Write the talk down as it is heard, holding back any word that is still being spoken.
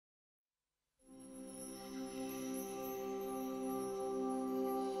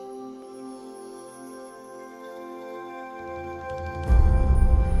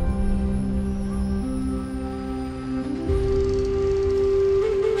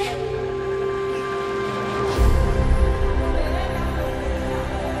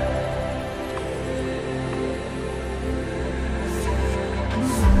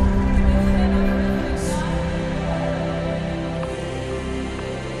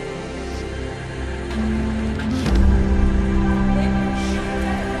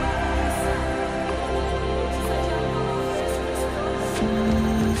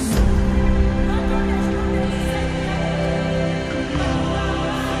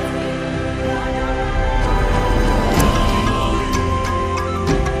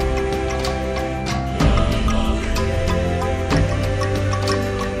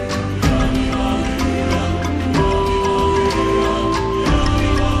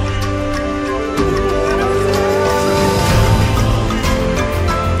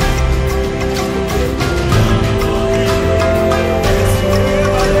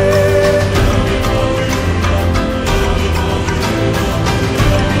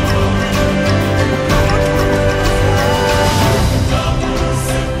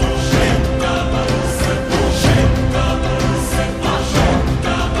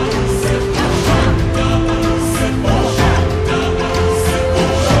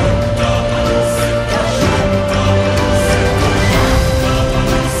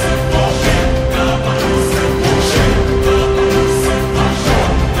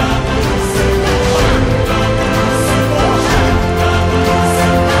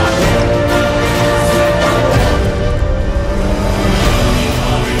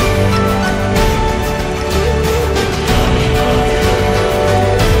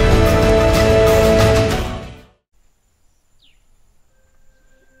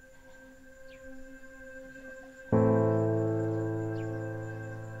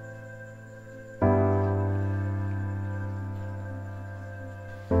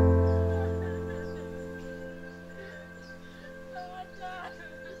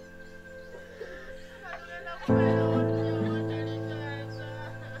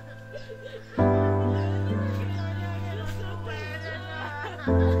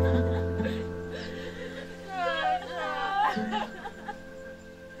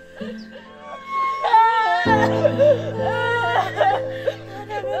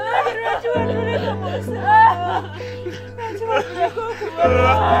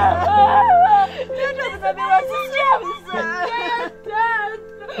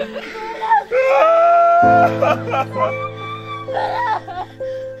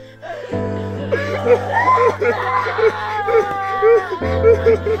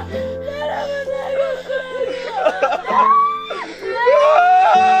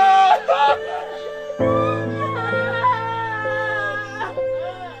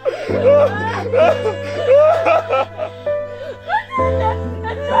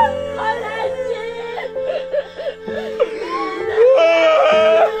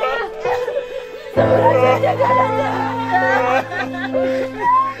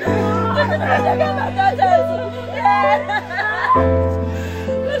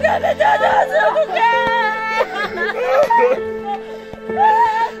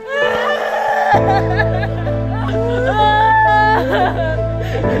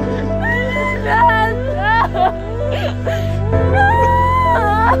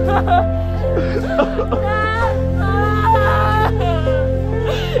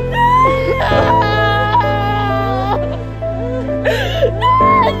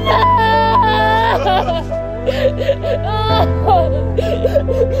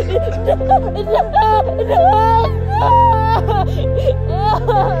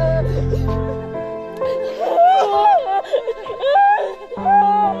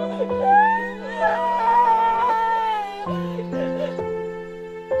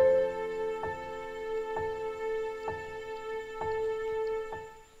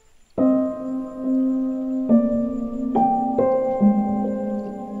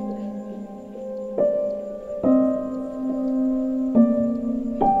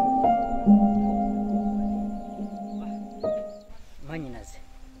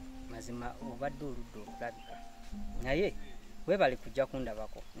Webale kujja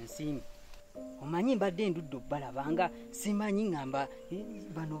kundabako nsimbi omanyi mbadde ndudde balabanga simanyi ngamba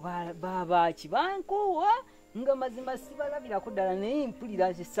bano baba kibankowa nga mazima sibalabirako ddala naye mpulira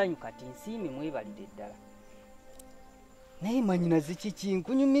essanyu kati nsimbi mwebalire ddala naye manyinazi kiki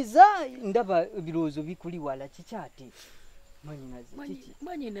nkunyumiza ndaba ebirowoozo bikuli wala kikyate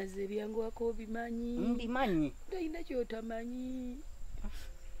manyinazi ebyanguwako bimanyi mbimanyi tolina kyotamanyi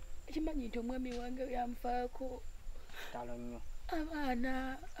ekimanyi nti omwami wange yamufaako talo nnyo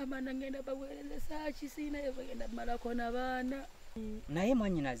abaana ngenda baweereza kisinaye bagenda malako n'abaana naye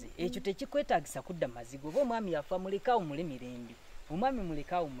mwanyinaze ekyo tekikwetagisa kudda mazigo oba omwami yafa mulekaawo mule mirembe omwami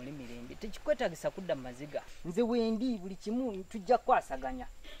mulekaawo mule mirembe tekikwetagisa kudda maziga nze wendi buli kimu tujja kwasaganya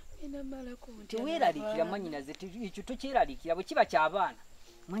teweeraliikira mwanyinaze ekyo tokyeraliikira bwe kiba ky'abaana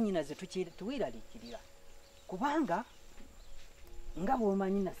mwanyinaze teweeraliikirira kubanga nga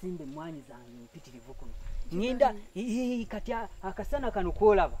bw'omanyi nasimba emmwanyi zange mpitirivu kuno ngenda kati akasana kano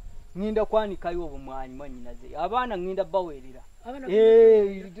kwolaba ngenda kwanikayo obumwanyi mwanyinaze abaana ngenda baweerera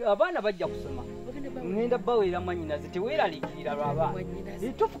abaana bajja kusoma ngenda baweerera mwanyinaze teweeraliikirira lw'abaana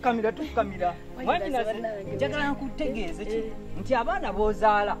tufukamira mwanyinaze njagala nkutegeeze nti abaana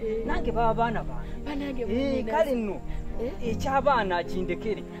b'ozaala nange baba baana bange kale nno eky'abaana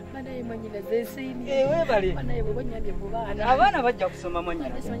kindekere webale abaana bajja kusoma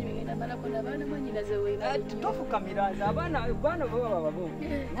mwanyinaze tofukamira nze abaana baba babo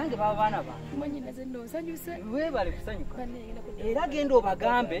nange baba baana bange webale kusanyuka era genda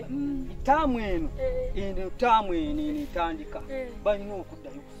obagambe taamu eno etandika balina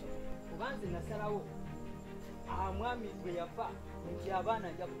okuddayo kusoma kubanze nasalawo mwami bwe yafa nti abaana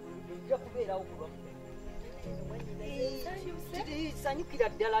nja kubeerawo kulwamu sanyukira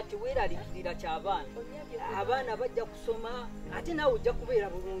ddala teweeraliikirira ky'abaana abaana bajja kusoma ate naawe ojja kubeera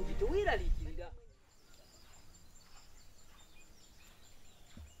bulungi teweeraliikirira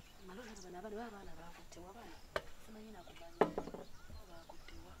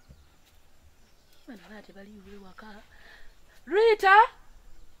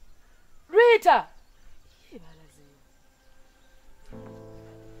Rita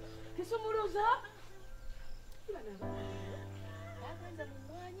kisumuluza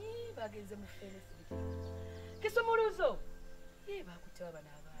bagenze mu fenesi kisumuluzo bakutte abana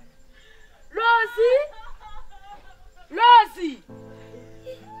abaana Rozi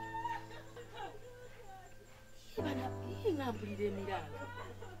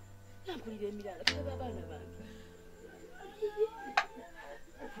ngampulira emirala kulaba abaana bange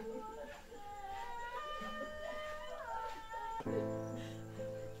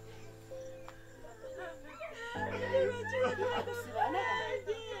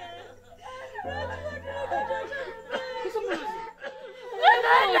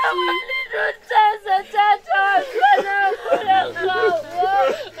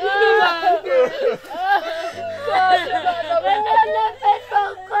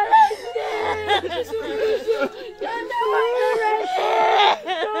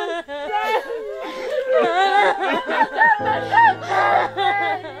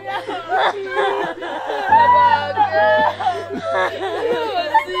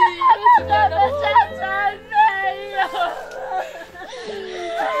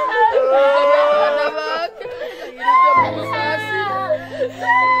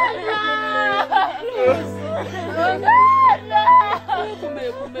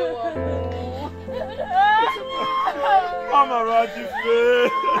Mama Raji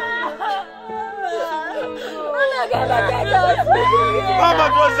Mama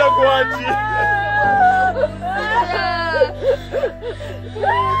Bbosa Kwaji.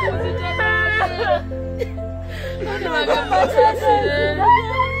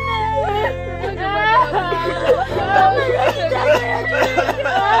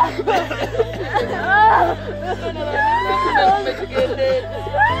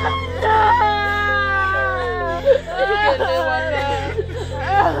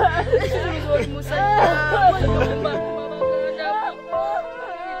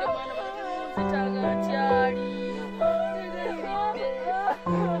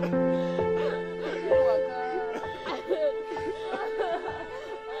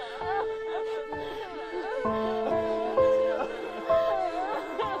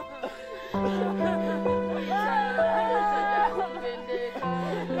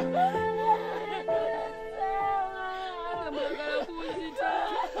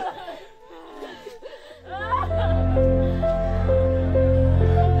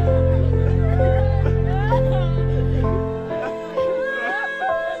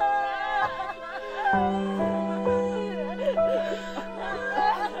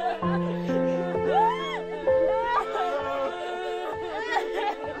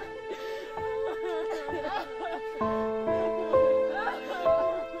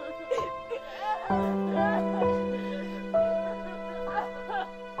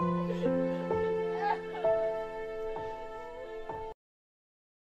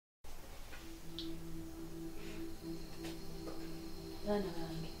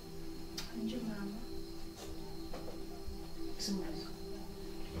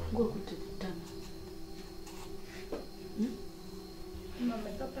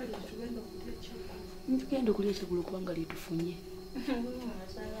 Tugenda okulya ekyaggulo kubanga lyetufunye.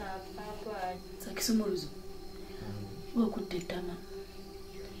 Sakisumuluzo okutte ettama.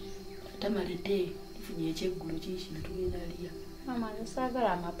 Ettama lidde lifunye ekyeggulo kiki netugenda lya. Mama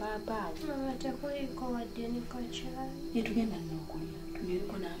nasaagala amapaapaali. Mama tekuliko wadde ne kakyali. Netugenda n'okulya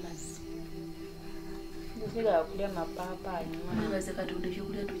tunyweko n'amazzi. Nsigala kulya amapaapaali. Mwebaze Katonda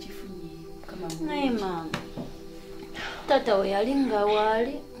ekyokulya tukifunye. Naye mama tata we yali nga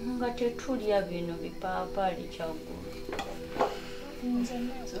waali nga tetulya bino bipaapaali kyaggulu.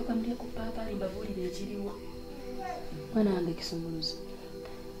 Sooka mulye ku paapaali mbabuulire ekiriwo. Mwana wange Kisumuluzo,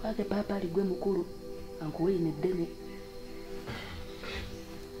 wake paapaali gwe mukulu ankuwe ine eddene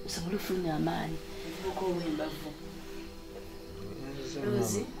osobole ofuna amaanyi evubuka ow'embavu.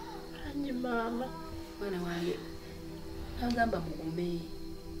 Rozi Anyi mama mwana wange agamba mugume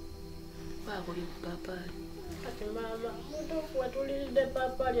waakulye ku paapaali. Kati mama mutuufu watuliridde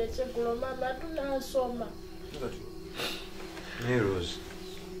paapaali ekyeggulo mama tunasoma. Naye Rose,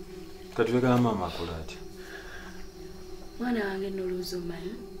 katubekala mama akola atya? Mwana wange nno Rose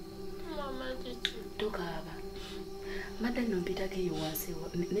omanyi Mama kiki tokaaba. Madda nno mpitako eyo wansi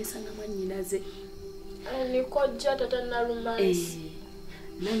nesanga mwannyinaze. nikojja tata nalumansi.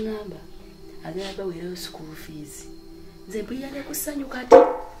 Naŋŋamba agenda baweerayo school fees. Nze mpulira ne ku ssanyu kati.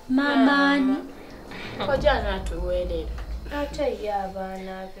 Mamaani kojja n'atuweerera ate ye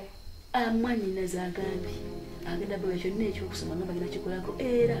abaana be. Mwannyinaze agambye agenda baweera kyonna ekyokusoma nga bagenda kikolako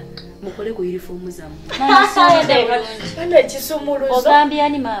era mukole ku yunifoomu zammwe. Ane ekisumuluzo ogambye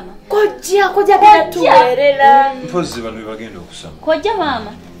ani mama? Kojja genda tuweerera. Mpozzi bano bagenda okusoma. Kojja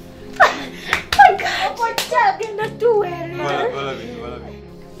mama kojja agenda tuweerera. Balabi.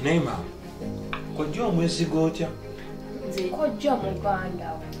 Naye mama, kojja omwesiga otya? Nze kojja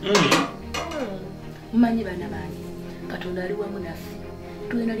muganda we. mmanyi baana bange Katonda ali wamu naffe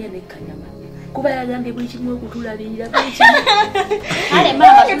tugenda lya nekkanyama kuba yagambye buli kimu okutulabirira buli kimu. Ale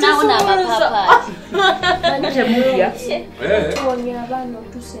mama tunaona amapaapaali. Temulya Tuwonya abaana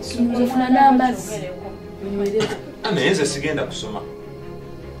otuseke. mufuna n'amazzi munywereko. Naye nze sigenda kusoma.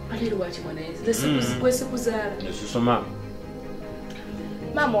 Ate lwaki mwana nze kwesikuzaala. Nesusoma.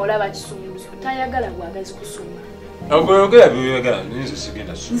 Mama olaba Kisumuluzo tayagala bwagazi kusoma. Akwogera byogera ninze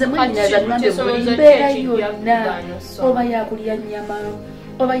sigenda su. Nze mwanyinaza nambe buli mbeera yonna oba yakulya nnyama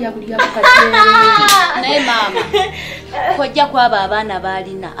oba yakulya kukaceere. Naye maama kojja kwaba abaana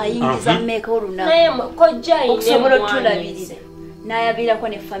baalina ayingiza mmeeka olunaku okusobola otulabirira n'ayabirako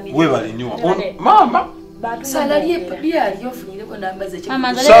ne famire. Webale nnyo mama Sala lyali ofunireko n'amazzi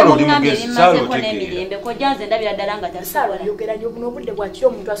n'emirembe kojja nze ndabira ddala nga tasobola yogera nnyo buno obudde bwakiri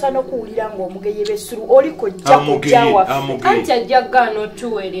omuntu asaana okuwulira ng'omugeye b'essulu oli kojja kojja waffe anti ajja gaana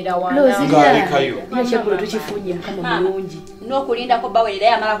otuweerera wanaalikayo ekyeggulo tukifunye mukama mulungi n'okulindako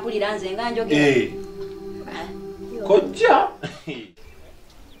baweerera yamala kulira nze nga njogera kojja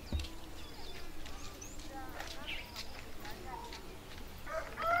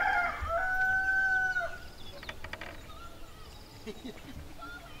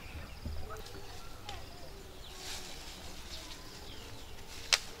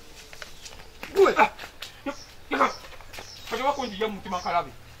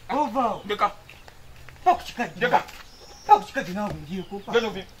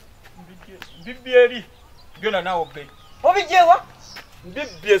Bibieri byona nawo be obijewa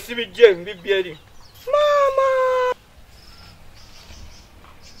bibye sibije bibieri mama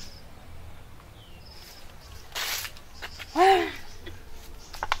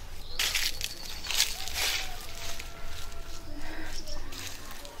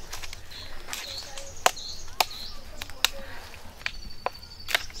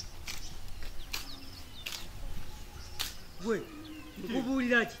we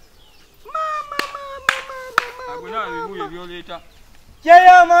kubuliraje agona bibuye byoleta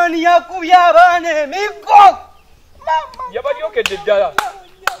Yayamani yakubya abaana emiggo yabalyokedde ddala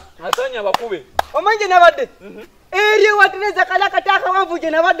asanya bakube omanje nabadde eri watereza kalakata akawanvu gye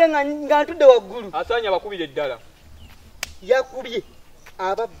nabadde nga ntudde waggulu asanya bakubire ddala yakubye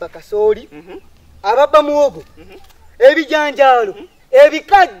ababba kasooli ababba muwogo ebijanjaalo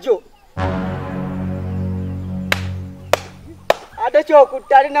ebikajjo ate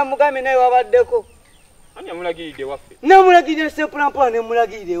kyokutta alina mugambe naye wabaddeko ani amulagiridde waffe namulagirire sepulampula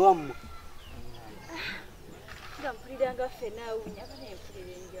nemulagirire wammwe nga mpuliranga ffe naawunya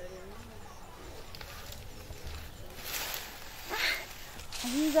kanempulira enjala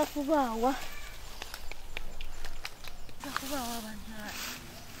ayinza kubaawa bannaye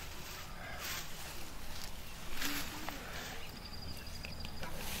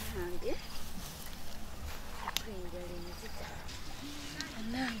nange enjala enzita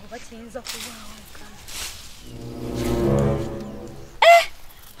nange oba kiyinza kubaawa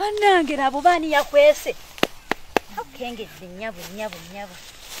bannange nabo baani yakwese akengedde nnyabo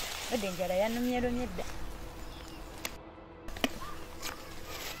odde enjala yanumyerumye dda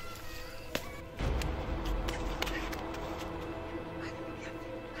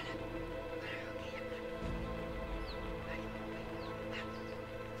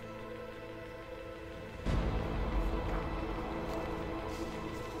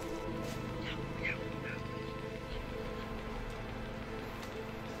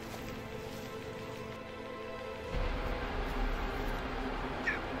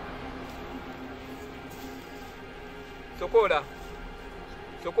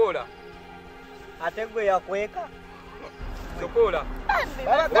Sokola ate gwe yakweka Sokola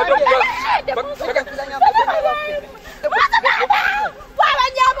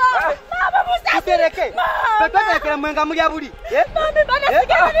tutereke tuterekera mwenga mulya buli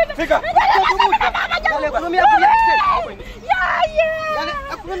fika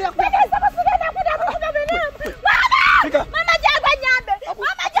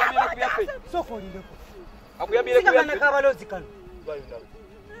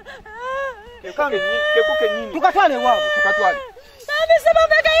tukatwale wabo tukatwale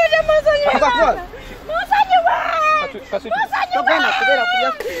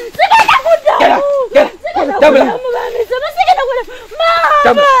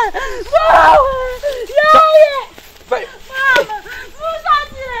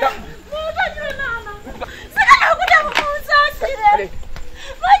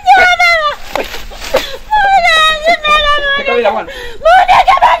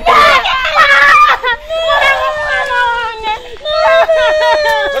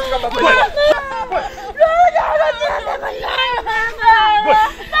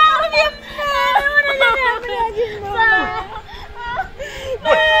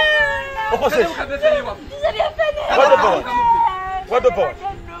What the boy?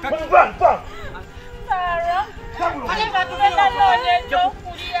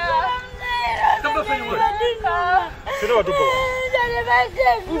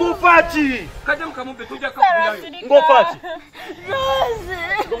 Ngofati. Kaje mkamumbe tuja kakubulayo. Ngofati.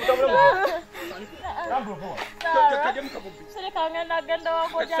 Sereka ngenda genda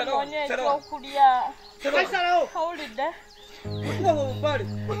wagoja nonye ekyokulya. Kawulidde?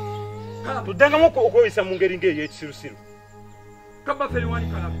 Tuddangamu okweyisa mu ngeri ng'ey'ekisirusiru. Kaba feri wani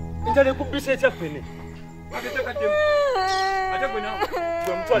kalamu. Nja nekubbisa ekyaffe. Agete kademu. Ate gwe naawe.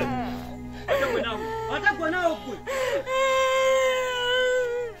 Gwe mutwale. Ate gwe naawe. Ate gwe naawe gwe.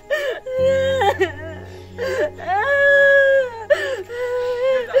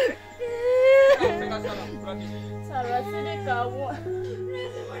 Sarwa sereka wa.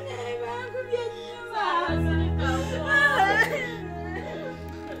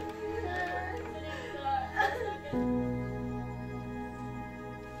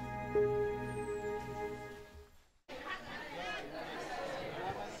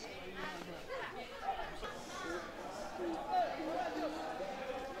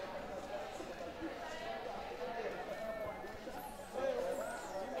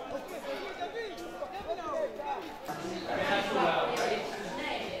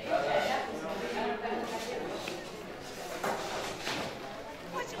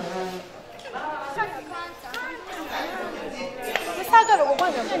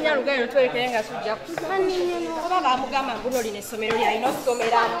 Nyalugendo twekere nga sujja kusoma oba bamugamba mbuno lino essomero lyalina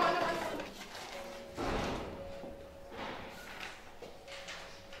okusomeramu.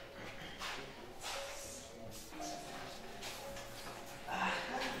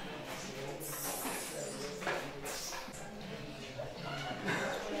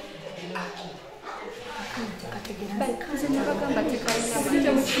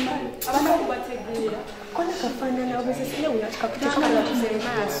 Kona kafana na obezesile uya kakutakala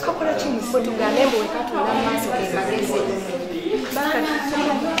tuseremaso kakola chimusi tugane mbo katula maso ke magezi baka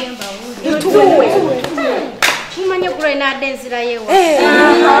tsoma mujemba uri tuwe chimanye kure na denzira yewa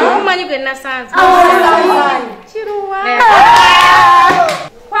umanye kure na sanza chiruwa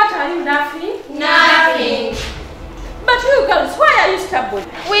What are you laughing? nothing But you girls, why are you stubborn?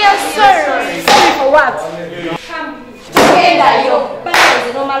 we are sorry Sorry for what? come together yo bana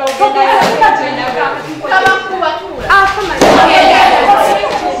no malo kama kuwa tula Come on.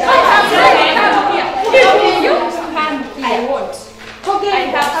 I want I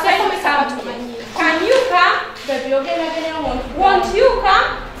have said something. Can you come? baby ogena Won't you come?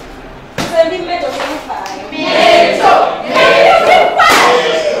 Send me metal to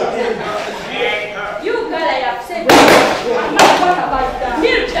You girl, I have said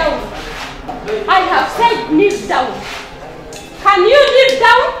kneel down. I have said kneel down. Can you kneel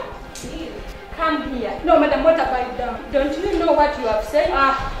down? Come here. No, madam, what about down? Don't you know what you have said?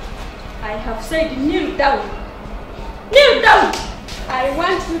 I have said kneel down. Kneel down. I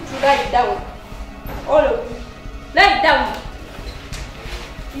want you to lie down. All of you. Lie down.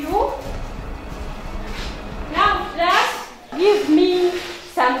 You? Now just give me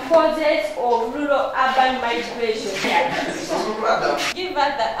some causes of rural urban migration. Give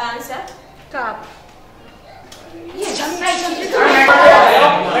us the answer. Top.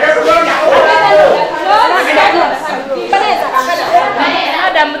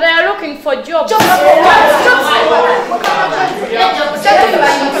 Madam, they are looking for jobs.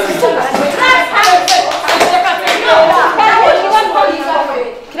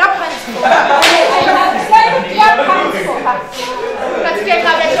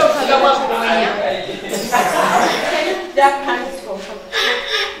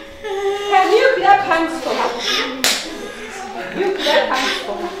 Can you grab hands for her? You grab hands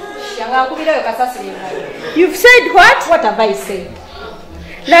for her. You've said what? What have I said?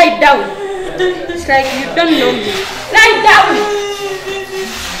 Lie down. It's like you don't know me. Lie down.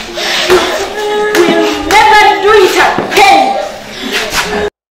 We'll never do it again.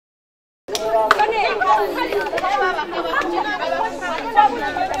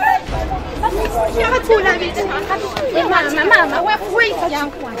 Mama, wait.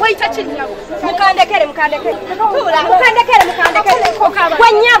 Mukandekere.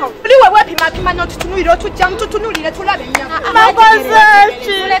 Wanyabo. Liwe wepima notutunulira tujja mututunulire tulabe nyabo.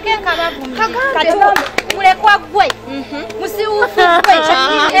 Makozachi. Muleke kabavuma. Mulekwa gwe. Musiufu gwe.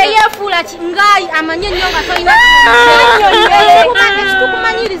 Eyefula ngai amanye nnyo nga toyina.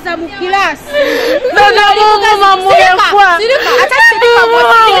 Tukumanyiriza mu kilasi. Mama mulekwa. Atasirika gwe.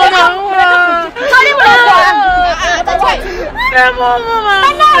 Toli mulekwa. Mama.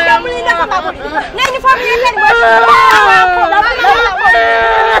 Anaga mulinda kama buli. Nani family yake ni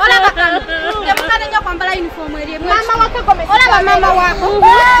Ola bakano. Ngemukane nnyo kwambala uniform eri emwe. mama wake gome. Ola mama wako.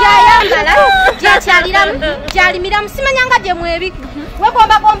 Yayambala. Yakyaliramu. Yalimiramu simanyanga gye mwebi.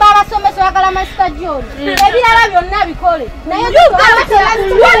 Wekomba abasomesa yakala Master John. Ebirala byonna bikole. Naye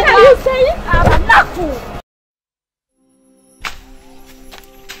what are you saying? Abanaku.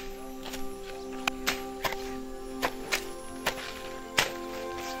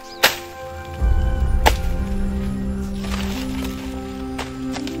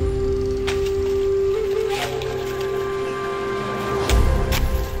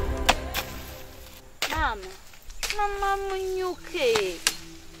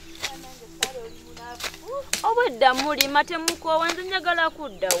 nedda mulima temukoowa nze njagala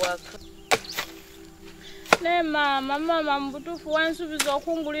kudda waka. Ne mama mbutuufu wansuubiza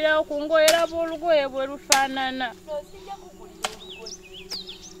okungulirawo ku ngoye era bw'olugoye bwe lufaanana. Sijja kugulira olugoye.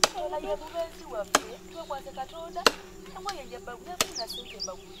 Ola ye bubenzi waffe twekwase Katonda engoye nje bagulafuna sente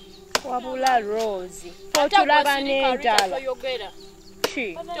mbagulira. Wabula Rose otulaba n'enjala.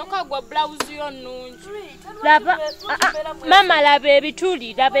 Kyokka gwa blouse yo nnungi. Laba mama laba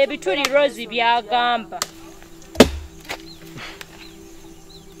ebituli Rose byagamba.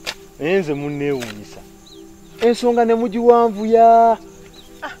 Enze munneewuunyisa ensonga ne mugiwanvuya.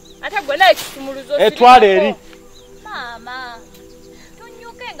 Ate gwe naye kisumuluzo Etwala eri Mama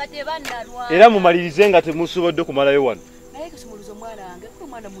tunyuke nga tebannalwa. era mumalirize nga temusobodde kumalayo wano. Naye kisumuluzo mwana wange kuba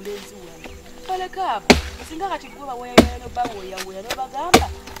mwana mulenzi wange. Baleka abo singa kati gwe baweerera n'obawoyawoya n'obagamba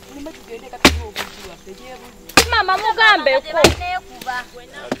mulime tugende katuwa obuntu waffe gyebuzi. Mama mugambeko. Tebanneekuba.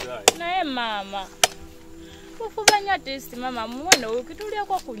 Naye mama mufubanya testi mama muwone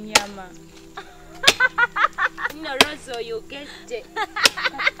okitulyako ku nnyama. Nno Rose oyogedde.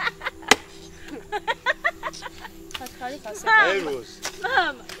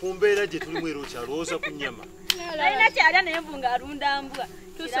 Mama ku mbeera gye tulimu era okyalowooza ku nnyama. Alina kyalya naye mbu alunda mbwa.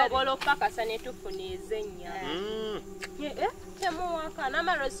 tusobola okukakasa ne tufuna ez'ennyama. Temuwaka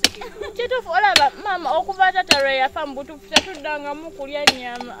n'amalosi kituufu olaba mama okuva tata lwe yafa mu butuufu tetuddangamu kulya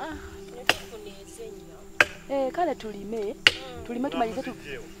nnyama. ne tufuna ez'ennyama. Kale tulime tumalize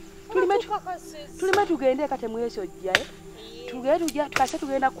tulime tugende eka temwesojja tukase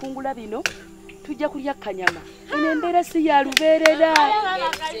tugenda kungula bino tujja kulya kanyama. Eno embeera si ya lubeerera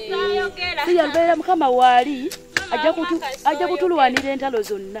mukama waali ajja kutulwanira entalo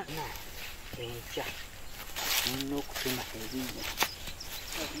zonna. Enkya nina okutema ebinya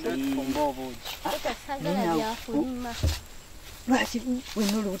omba obuugi lwaki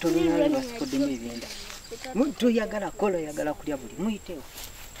wena olubuto lunalo lwasikuddemu ebyenda toyagala kola oyagala kulya buli muyitewo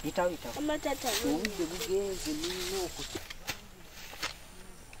yitawo obudde bugenze nina okutya.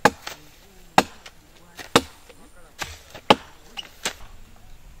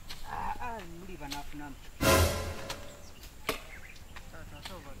 Muli banafunamu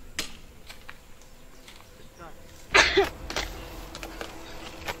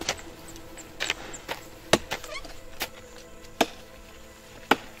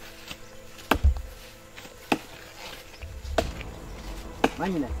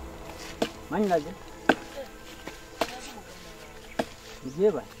Manyinaze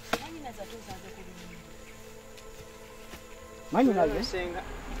Mjeba Manyinaze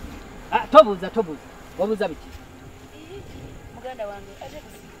tobuza wabuza biki Muganda wange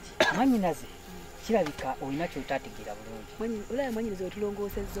Manyinaze kirabika olina kyotategeera bulungi. Olaya manyinaze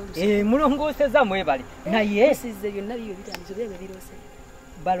otulongoosezza mulongoosezza mwebale naye sizze byonna biyo bitandizo byebe birose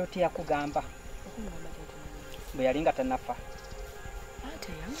balote yakugamba bwe yali nga tannafa.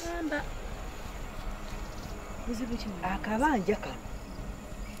 Ate yangamba buzibu kimu akabanja kano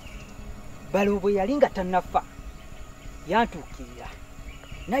balo bwe yali nga tannafa yantuukirira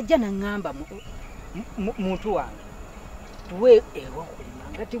najja naŋŋamba muntu wange tuwe ewokulima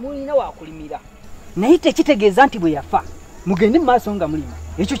nga temulina wakulimira naye tekitegeeza nti bwe yafa mugende mu maaso nga mulima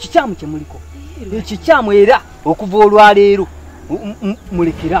ekyo kikyamu kye muliko ekikyamu era okuva olwaleero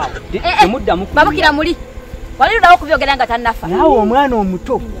mulekerawo temuddamu babukira muli wali ludawo kubyogera nga tannafa naawe omwana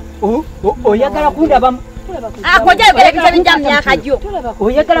omuto oyagala kundabamu akojja yogera bitya bijja mu myaka gyo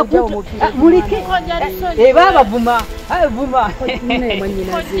oyagala mulike baba vuma vuma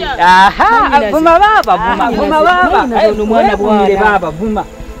baba omwana bwire baba vuma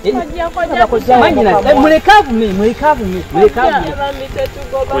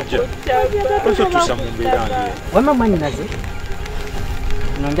wama mwanyinaze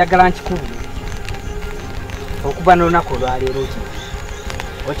nonjagala nkikulu okuva n'olunaku olwaleero kino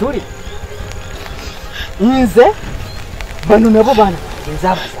otuli nze bano nabo baana nze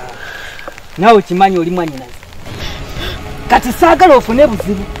abazaala naawe kimanyi oli mwanyinaze kati saagala ofune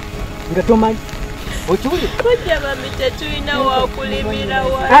buzibu nga tomanyi okiwulire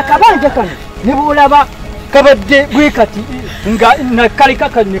akabanja kano ne bwolaba kabadde bwe kati nga nakaleka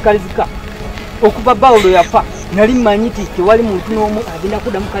kali ne kalizika okuva Pawulo yafa nali mmanyi nti tewali muntu n'omu agenda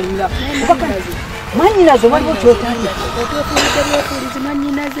kuddamu kalimira mwanyinaze waliwo kyotandika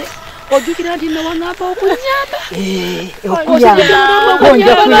ojjukira nti nawangamba okunyamba okuyamba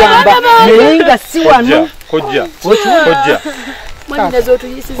onja kuyamba naye nga si wano kojja mwanyinaze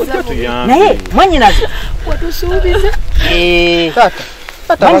otuyisizza naye mwanyinaze watusuubiza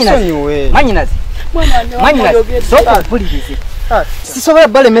mwanyinaze sooka mpulirize sisobola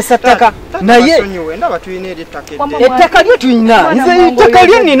balemesa ttaka naye ettaka lyo tulina nze ettaka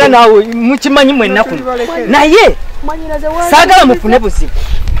lyo nina naawe mukimanyi mwenna kuno naye saagala mufune buzibu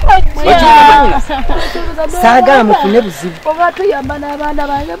saagala mufune buzibu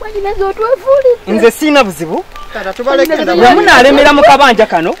nze siina buzibu yamunaalemera mu kabanja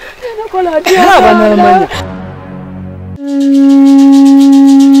kano aba n'amanya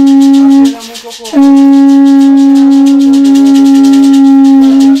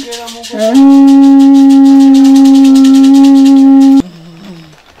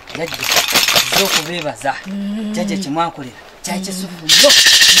okubeebaza jjajja kyemwakolera kyali kisufu nnyo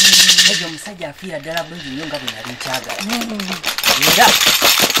jjajja omusajja afiira ddala bulungi nnyo nga bwe nali nkyagala era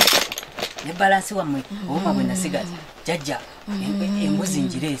ne balansi wammwe obuma bwe nasigaza jjajja embuzi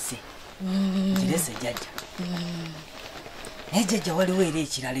ngireese jjajja naye jjajja waliwo era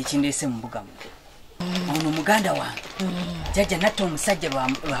ekirala ekindeese mu mbuga mu ono muganda wange jjajja natta omusajja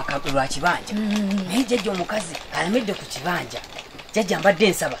lwa kibanja naye jjajja omukazi alamidde ku kibanja jjajja mbadde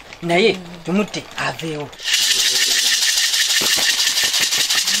nsaba naye tumutte aveewo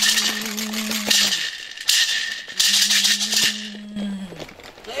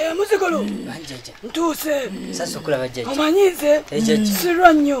muzikolo jjajja ntuuse sasa okulaba jjajja omanyize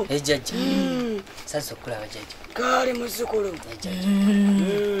sirwa nnyo jjajja sasa okulaba jjajja kale muzikolo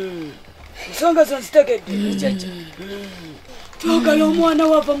ensonga zo nzitegedde jjajja twagala omwana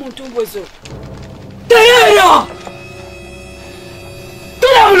wava mu ntumbwe zo teyeera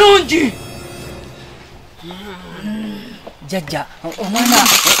tula bulungi jjajja omwana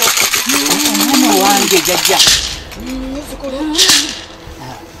wange jjajja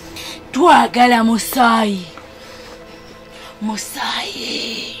twagala musaayi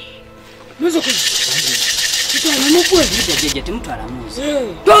muzukulu tutwala mukwe jjajja temutwala muzi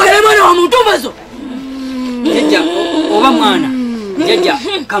twagala mwana wa mu ntumbwe zo jjajja oba mwana jjajja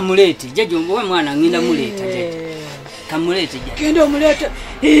kamuleete jjajja oba mwana ngenda muleeta jjajja kamuleete jjajja genda omuleeta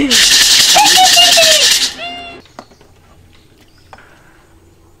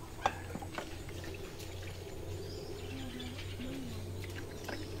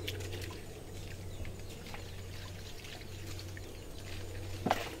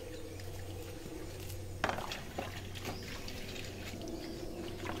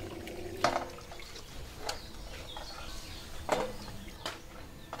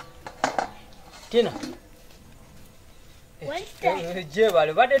Tina.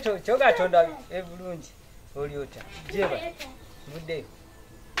 Jebale bade choga tonda ebulungi oliota. Jebale. Mudde.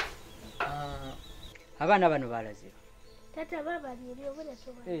 Abana bano balazira. Tata baba nyiri obula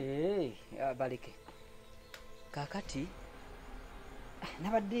soba. Baleke. Kakati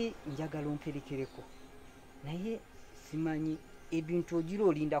nabadde njagala omperekereko. Naye simanyi ebintu ogira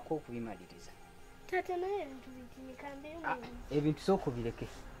olindako okubimaliriza. Tata naye ebintu bitinyikambye. Ebintu sokubireke.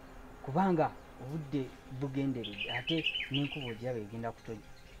 Kubanga obudde bugenderedde ate n'enkuba ogiraba egenda kutonya.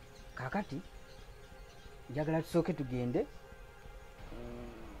 Kakati njagala tusooke tugende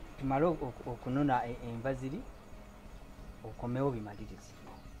tumale okunona enva ziri okomewo bimalirizi.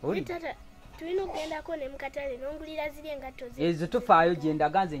 Tata tulina okugendako ne mukatale n'ongulira ziri engatto zi. Ezo tofaayo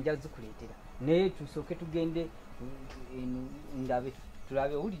gyendaga nze nja zikuleetera naye tusooke tugende ndabe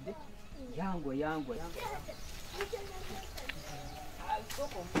tulabe owulidde yango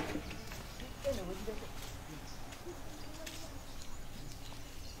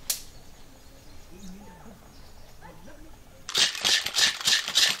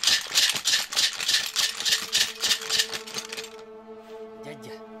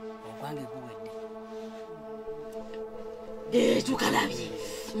jjajja ogwange guwedde tukalabye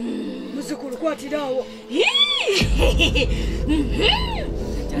muzukulu kwatirawo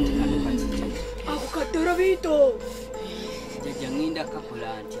ako kaddoro biito jjajja ngenda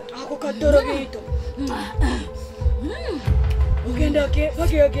kakola ntya ako kaddoro biito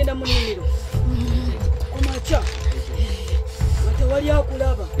bagenda mu nnimiro kumaca nga tewali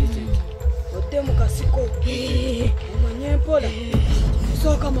akulaba odde mu kasiko omanye mpola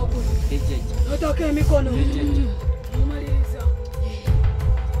osooka magulu notaka emikono omaliriza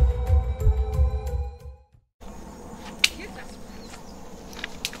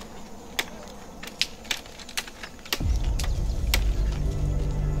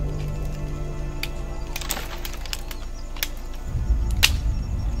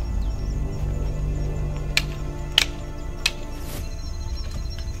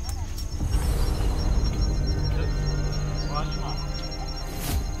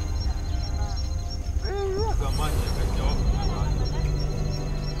Gamanya.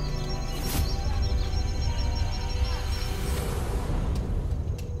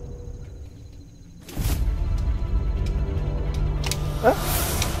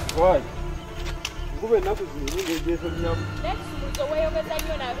 kuba ennaku zino ng'egyesonyamu. Nekisumuzo weeyongeza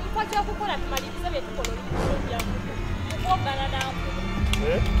nnyo nawe. Tukwatira kukola tumalirize bye tukola olubisonyamu. Mukwogana namwe.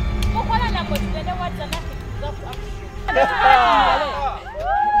 Mukola namwe tugende wadza naffe tuza ku action.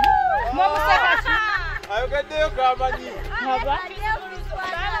 Mwamuseka ayogeddeyo kamanyi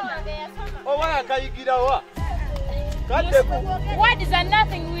oba yakayigirawa kaddeku words are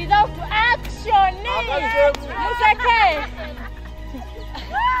nothing without action. Museke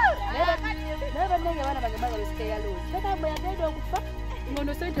nabannange abaana bange babalosika yaloozi bagamba yagenda okufa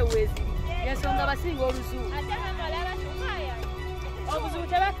ngono sente weeziri yensonga basinga oluzuuku obuzibu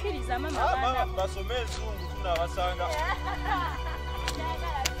tebakkiriza mama basome enzungu tunabasanga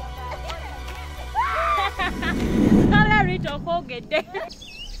alarito okwogedde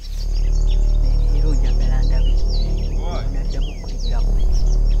leero njagala ndabe naddamu kuligiraku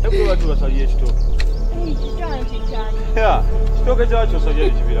ekuba tubasalye ekitooke kitooke kyakyo osalye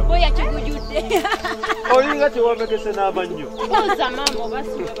ekibiramu boya kigujudde olinga tewamegese n'amannyo oza mama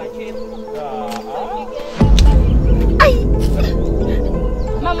obasibe bakyefu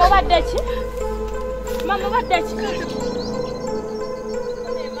mama obadde ki mama obadde ki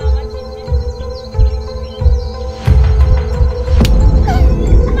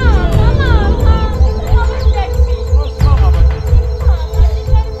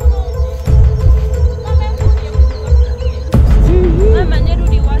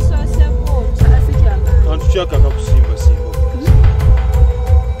kyakaka kusimba simba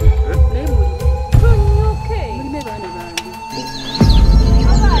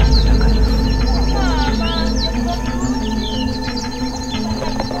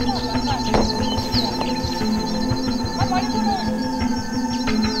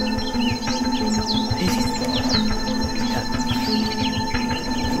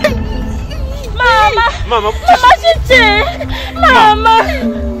mama kiki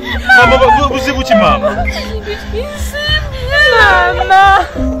mama buzibu ki mama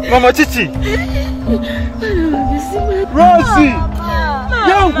mama kiki Rosie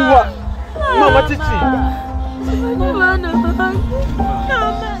yanguwa mama kiki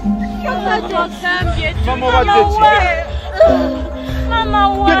mama obadde ki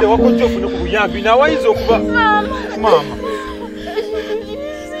gende wakojja ofune ku buyambi naawayinza okuba mama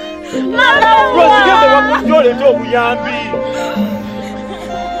Rosie gende wakojja oleete obuyambi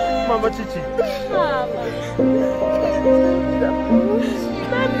mama kiki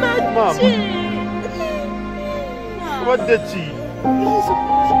mama obadde ki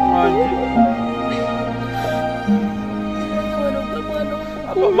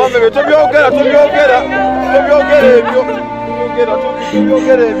mama ebyo tobyogera ebyo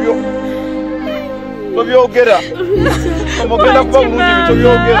tobyogera mama ogenda kuba bulungi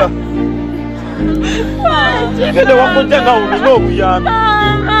tobyogera gende wakojja nga olina obuyambi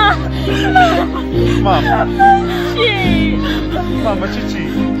mama mama kiki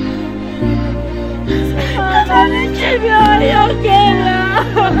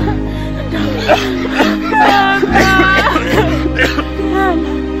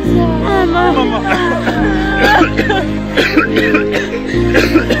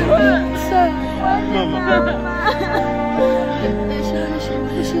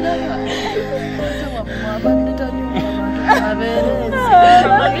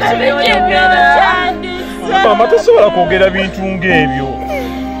mama tosobola kwogera bintu ng'ebyo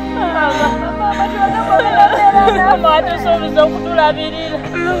mama tosobola okutulabirira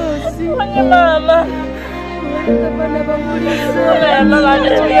mama mama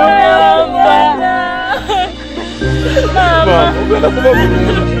tuyogamba mama ogenda kuba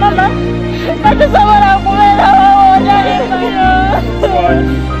bulungi mama tosobola kubeera wawonalimayo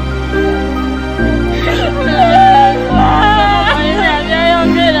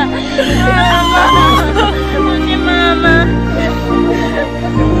byayongera mama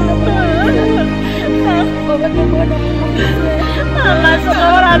mama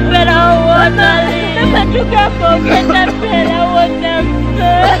sobola kubeera wawonali tugamba ogenda kubeera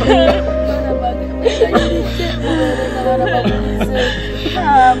wonaffe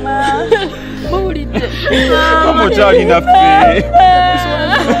mama okyali naffe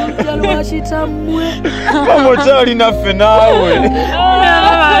mama okyali naffe naawe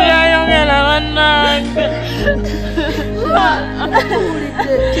byayongera bannange mama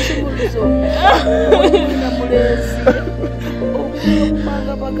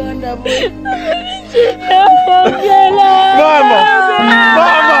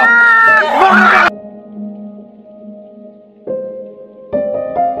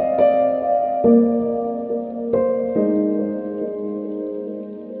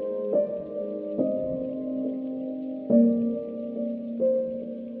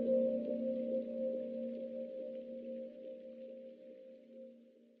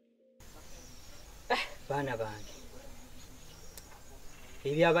baana bange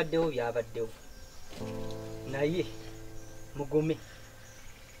ebyabaddewo byabaddewo naye mugome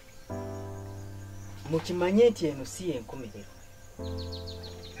mukimanye nti eno si yenkomerero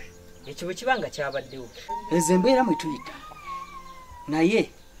ekyo bwe kibanga kyabaddewo ezo embeera mwe tuyita naye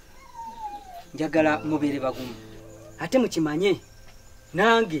njagala mubeere bagumu ate mukimanye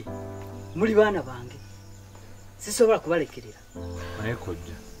nange muli baana bange sisobola kubalekerera naye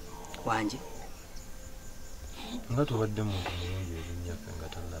kojja wanje nga tubadde muntu mulungi ebinnyaka nga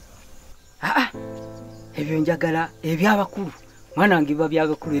talaba ebyo njagala ebyabakulu mwana wange biba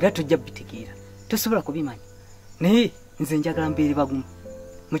byabakulu era tojja bitegeera tosobola kubimanya naye nze njagala mbeere bagumu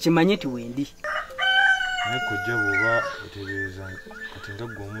mukimanye nti wendi naye kojja bw'oba otereeza kati nga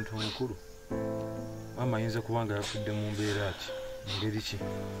ggwe omuntu omukulu maama ayinza kuba nga yafudde mu mbeera ki ngeri ki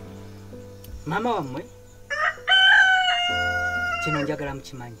maama wammwe kino njagala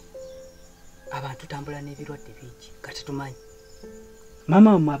mukimanyi abantu tambula n'ebirwadde bingi kati tumanyi maama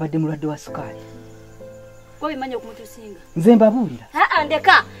wammwe abadde mulwadde wa sukaali Wabimanya okumutusinga. Nze mbabuulira.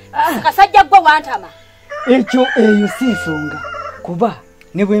 Ndeka. Kasajja gwe wantama. Ekyo eyo si nsonga. Kuba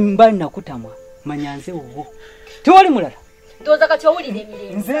ne bwe mba nakutamwa manya nze obwo. Tewali mulala. Ndoza kati owulira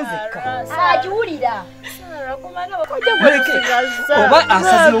emirembe. Nze nzekka. Agiwulira. Sara kumana bakojja gwe. Oba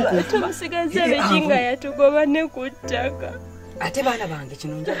asaze okutuma. Tumusigaze ebijinga yatugoba ne ku ttaka. Ate baana bange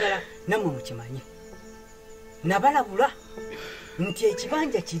kino njagala nammwe mukimanyi. Nabalabula nti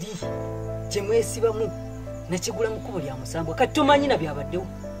ekibanja kiri kye mwesibamu nakigula mu kkubo lya musango kati tomanyi na byabaddewo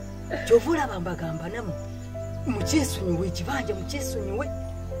kyova olaba mbagamba nammwe mukyesonyiwe ekibanja mukyesonyiwe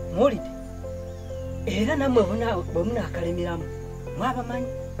muwulidde era nammwe bwe munaakalemeramu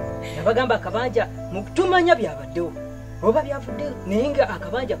mwabamanyi nabagamba akabanja mukutumanya byabaddewo oba byavuddeyo naye nga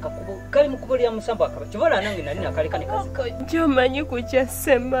akabanja kali mu kkubo lya musango akaba kyova olaba nange nali nakaleka ne kazika kyomanyi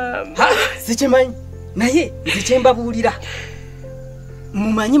kukyasse maama sikimanyi naye nze kyembabuulira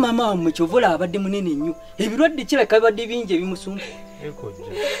mumanyi maama wammwe kyova abadde munene nnyo ebirwadde kiraka bibadde bingi ebimusumba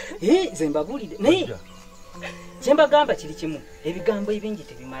nze mbabuulire naye kyembagamba kiri kimu ebigambo ebingi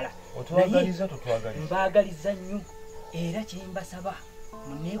tebimala mbaagaliza nnyo era kyembasaba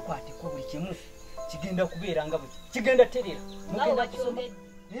muneekwateko buli kimu kigenda kubeera nga buki kigenda terera mugenda kusoma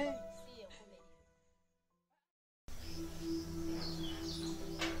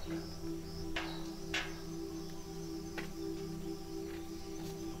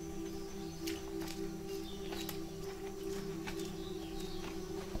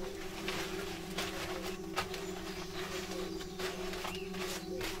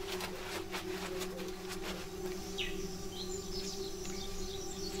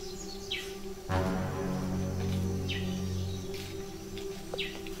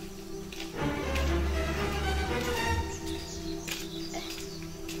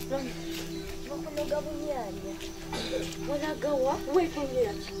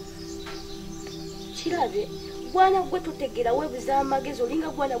Kirabe bwana gwe tutegeera webuza amagezi olinga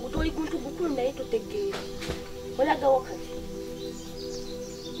bwana gutoli guntu gukulu naye tutegeera olagawo kati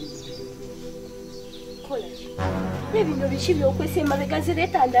kola nebino biki byokwesa emabega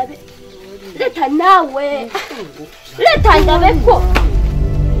zireeta ndabe leeta naawe leeta ndabeko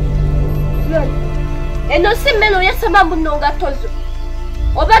eno si mmere oyasama muno nga tozo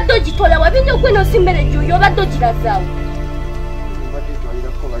obadde ogitola wabinyo gweno si mmere gyuyo obadde ogirazaawo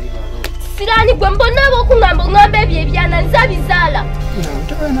sirani gwe mbona abokuŋŋamba oŋŋamba ebyo ebyana nze abizaala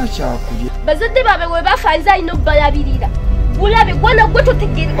bazadde baabe we bafa nze alina obbalabirira bulabe gwana gwe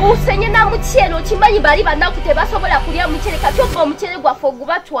totegere osenye na mukyere okimanyi bali banaku tebasobola kulya mukyere kati oba omukyere gwaffe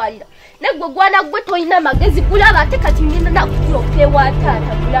ogubatwalira negwe gwana gwe tolina magezi bulaba ate kati ngenda nakutula ewa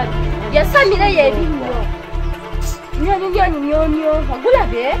taata bulabe yasamireyo ebinnyo nyonyonyonyonyo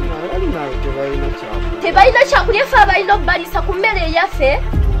ogulabe tebalina kyakulya efe abalina obbalisa ku mmere eyaffe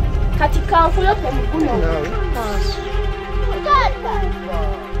kati kanfulope muguno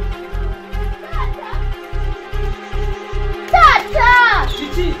tata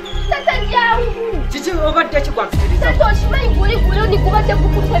tata jangu kiki obadde kigwakiriza tata okimanyi guli ni gubadde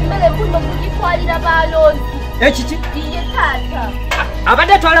gukuta emmere muno gugitwalira baloozi ekiki iye tata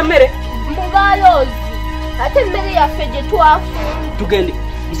abadde atwala mmere mu baloozi ate emmere yaffe gye twafu tugende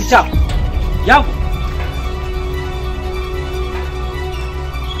mpitaako yangu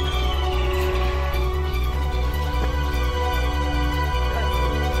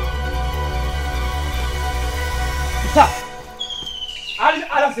Sa,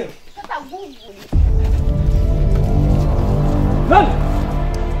 alasem. Run.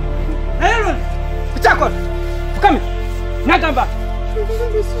 Run. Pichakot. Come. Nagamba.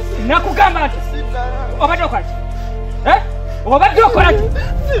 Nakugamba ati. Obadde okola ki? Obadde okola ki?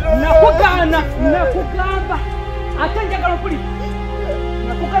 Nakugana.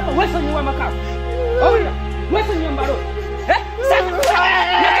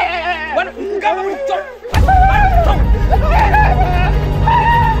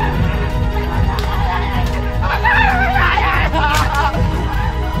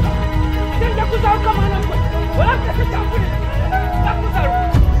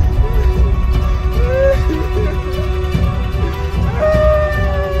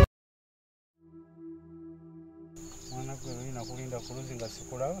 ku luzi nga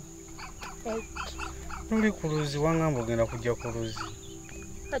sikulaba? Noli ku luzi wangamba ogenda kujja ku luzi.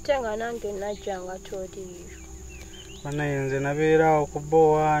 Ate nga nange najja nga toliyo. Banaye nze nabeerawo ku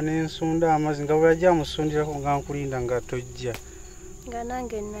bbowa n'ensunda amazzi nga bw'ajja amusundirako nga nkulinda nga tojja. Nga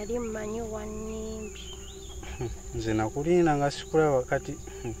nange nali mmanyi wannimbi. Nze nakulinda nga sikulaba kati.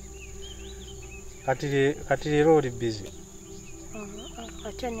 Kati leero oli busy.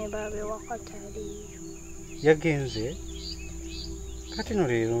 Ate ne baabe wakataliyo. Yagenze? Kati no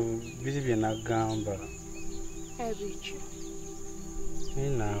leero biri bye nagamba. Ebiki? Naye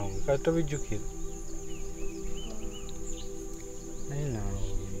naawe kati tobijjukira. Naye naawe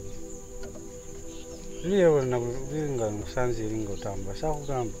biriya biri nga nkusanze eri ng'otambula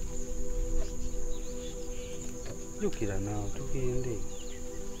saakugamba. Jjukira naawe tugende.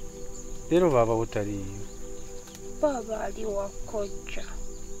 Leero baaba butaliyo. Baaba ali wakojja.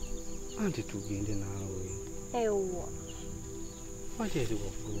 Anti tugende naawe. Ewa. Lwaki eri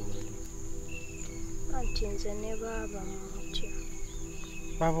waggulu wali? Anti nze ne baaba mutya.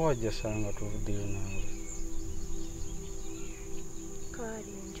 Baaba wajja sanga tuvuddeyo naawe.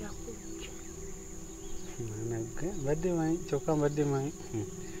 Kaali nja kujja. Mbadde manyi kyokka mbadde manyi.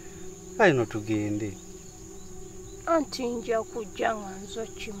 Kale no tugende. Anti nja kujja nga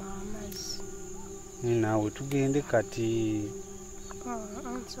nzokima amazzi. Naawe tugende kati.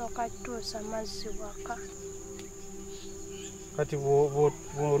 Nsooka tuusa amazzi waka. Kati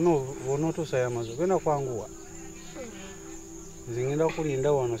bw'onootuusayo amazzi ogenda kwanguwa. Nze ngenda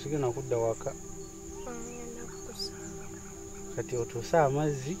kulinda wano sigenda kudda waka. Kati otuuse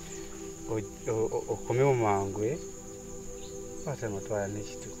amazzi okomewo mangu ate matwala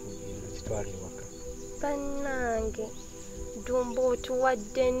n'ekitugenda kitwala ewaka. Bannange dumba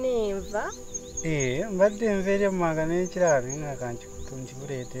otuwadde n'enva. Mbadde enva eri emmanga n'ekirala naye nga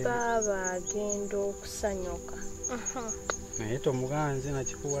kankikuleetere. Baaba agenda okusanyuka. Naye tomuganze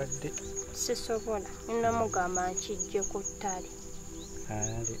nakikuwadde. Sisobola nnamugamba nkijje ku ttale.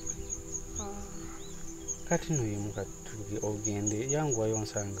 Ale kati noyimu kati ogende yanguwayo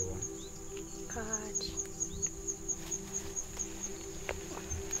nsange wano. Kati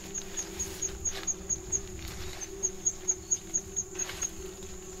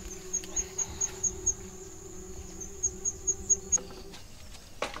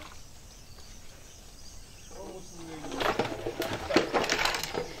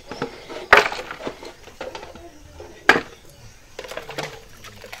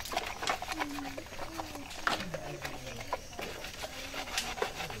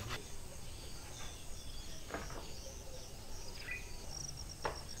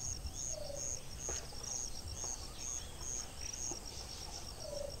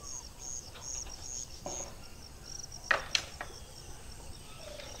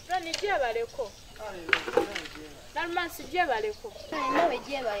Jebaleko. Nalmansi jebaleko. nawe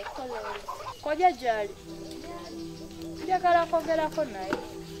jebaleko lolo. Koja jali. Njagala kwogerako naye.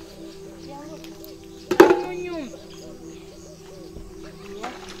 Mu nyumba.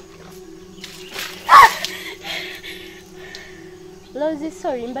 Lozi,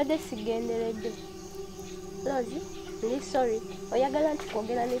 sorry, mbadde sigenderedde. Lozi, ndi sorry. Oyagala nti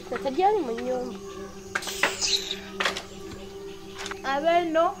kwogera n'ekyo tegyali mu nnyumba.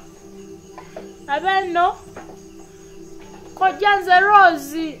 Abeno. Koja nze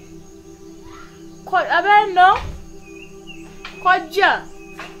Rosie. Abeno. Koja.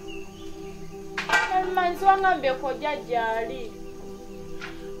 Manzi wangambye koja jali.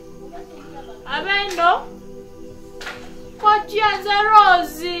 Abeno. Koja nze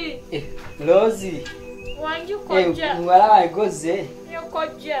Rosie. Rosie. Wanji koja. Mwala wagoze. Yo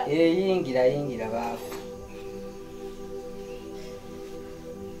koja. Yingira bafu.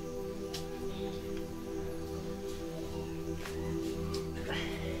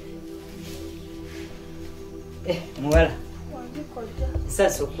 Mwala. Wanji koja.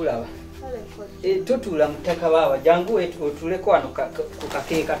 Sasa okulaba. Tutula mutaka baba jangu otuleko wano ku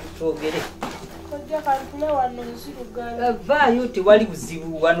kakeeka tutwogere. Koja kantule wano nzirugala. Vaayo tewali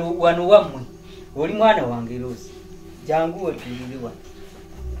buzibu wano wammwe. Oli mwana wange Rosie. Jangu otulire wano.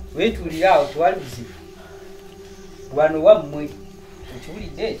 Weetulira awo tewali buzibu. Wano wammwe.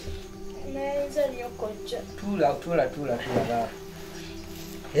 Okiwulidde ekyo? Nayinza nnyo koja. Tula baba.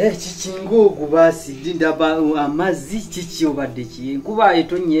 Kikinga ogwo basi ndaba amazzi kiki obadde ki? Nkuba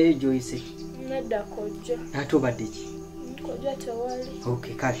etonye Joyce. Nedda koja. Ate obadde ki? Koja tewali.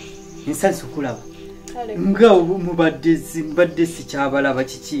 Okay, kale. Nsansi okulaba. Kale. Nga mbadde sikyabalaba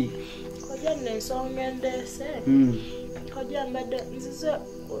kiki? Koja n'ensonga endeese. Koja mbadde nzize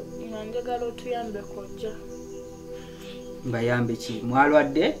nga njagala otuyambe koja. Mbayambe ki?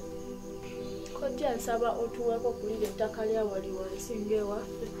 Mwalwadde? kojja nsaba otuweko kulira ettaka lya wali wansi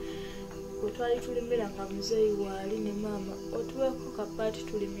ng'ewaffe bwe twali tulimira nga muzeeyi waali ne maama otuweko kapaati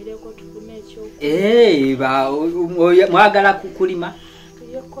tulimireko tufune ekyokulya. Mwagala kulima?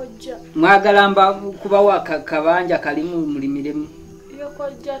 Ye kojja. Mwagala mba kubawo kabanja kalimu mulimiremu? Ye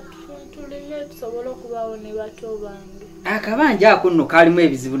kojja tulime tusobole okubawo ne bato bange. Akabanja ako nno kalimu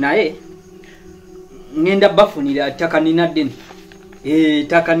ebizibu naye ngenda bafunira ttaka nina ddene.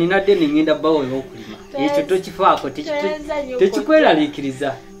 Ttaka nina ddene ngenda bawo okulima. Ekyo tokifaako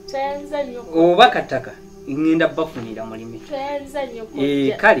tekikweraliikiriza. Oba kataka ngenda bafunira mulimi.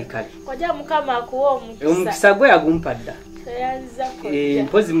 Kale. Kojja Mukama akuwa omukisa. Omukisa gwe yagumpadda.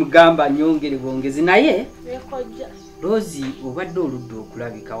 Mpozi mugamba nyongere bwongezi naye kojja. Rozi obadde oludde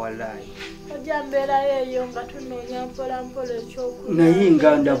okulabika walayi. Kojja mbeerayo eyo nga tunoonya mpola ekyokulya. Naye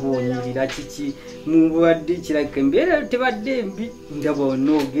nga ndaboonyirira kiki mubadde kirabika embeera tebadde mbi ndaba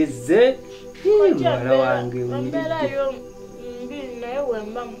onoogezze. Muwala wange mbeerayo mbi naye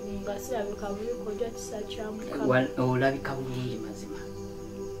wemba nga sirabika buli kojja kisa kya Mukama. Olabika bulungi mazima.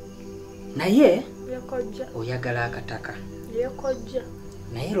 Naye kojja oyagala akataka. Ye kojja.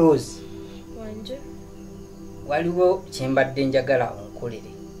 Naye Rose wanje waliwo kyembadde njagala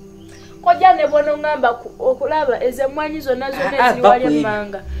onkolere. Kojja ne bwono ngamba okulaba ezemmwanyi zonna eziwali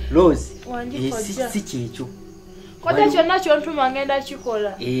emmanga. Rose si kyekyo. Kojja kyonna kyontuma ngenda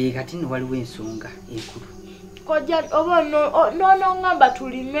kikola. Kati nno waliwo ensonga enkulu. Kojja oba noono ngamba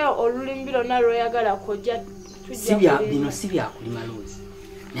tulime olulimi lwonna lw'oyagala kojja tujja bino si byakulima Rose.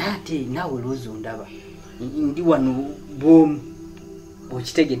 Naye ate naawe Rose ondaba ndi wano bwomu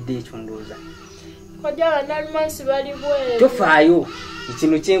okitegedde ekyo ndowooza. Kojja banalumansi bali bweru. Tofaayo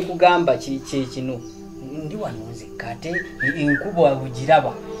ekino kyenkugamba kino ndi wano nzekka ate enkuba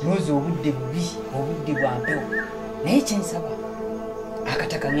bugiraba Rose obudde bubi obudde bwa mpewo. Naye kyensaba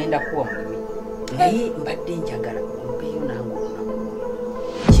akataka ngenda kuwa mulimi naye mbadde njagala ompeeyo nange olunaku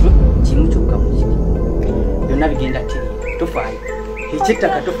kimu kyokka mukibi byonna bigenda tiri tofaayo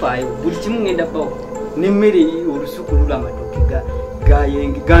ekyettaka tofaayo buli kimu ngenda bawo n'emmere olusuku lula amatooke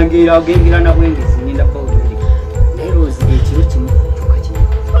gengera nabwengezi ngenda bawo naye Rose ekiro kimu kyokka kimu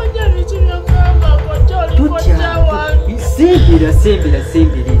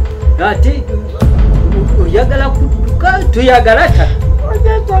sembera ate oyagala kudduka toyagala ta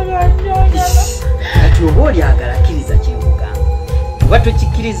kati oba olyagala kkiriza kyengugamba oba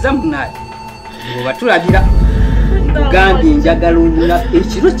tokikkiriza munaye oba tulagira nkugambye njagala olunaku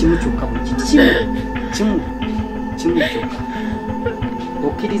ekiro kimu kyokka kimu kyokka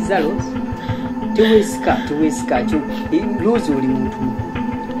okkiriza Rose teweesika kyo Rose oli muntu mukulu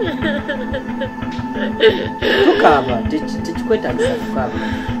tukaaba tekikwetagisa kukaaba.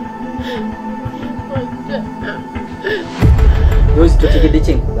 Rose totegedde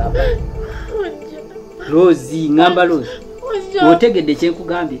kyenkugamba. Rose ngamba Rose otegedde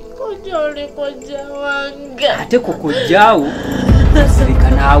kyenkugambye. Kojja wange. Ate kokojjaawo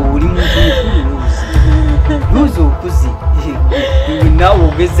sirika naawe oli muntu mukulu Rose okuze naawe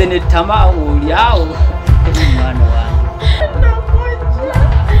ogeze n'ettama olyawo mwana wange.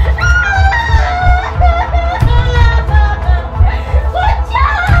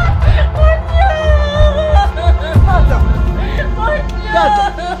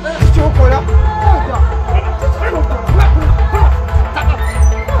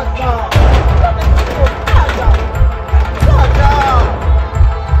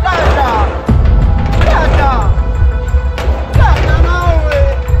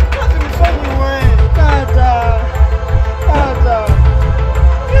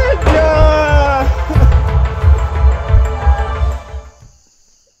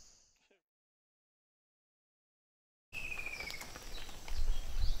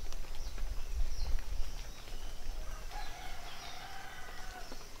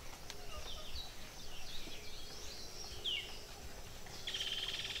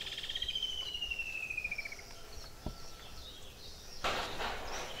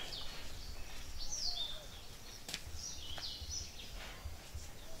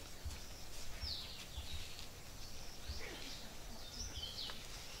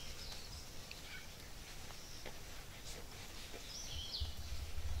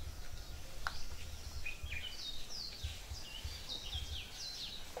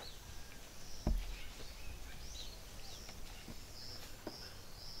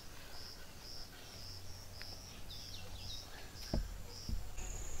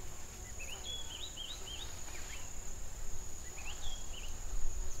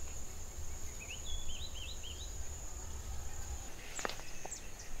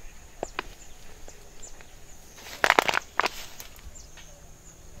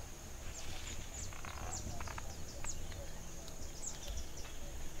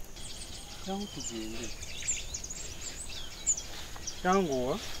 Jangu tugende.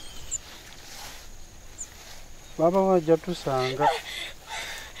 Janguwa. Baba wajja tusanga.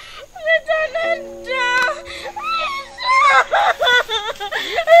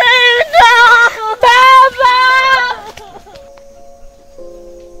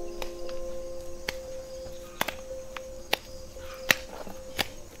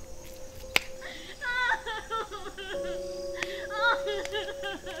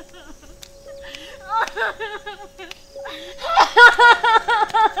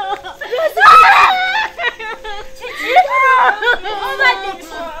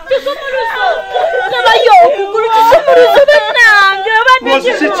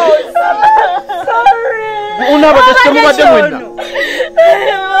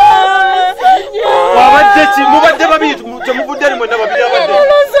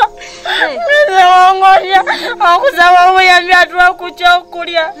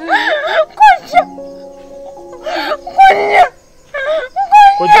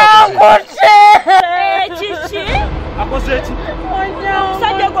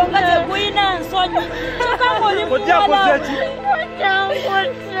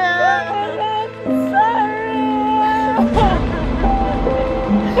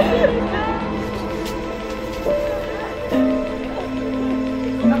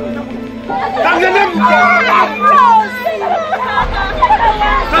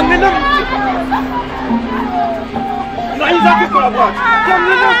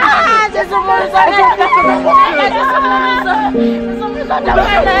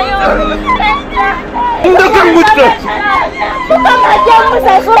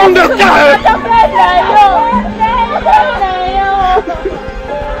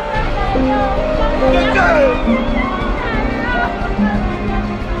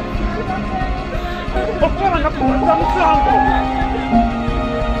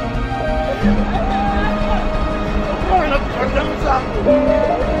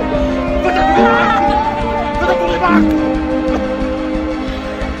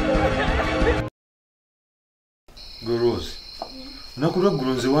 Rose, nakula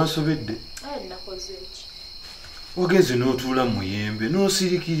gulonze wansobedde. Nakoze ki? Wageze n'otuula mu yembe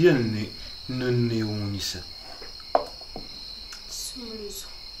n'osirikirya nneewuunyisa. Sumulizo.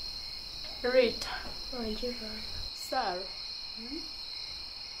 Rita. Sarah.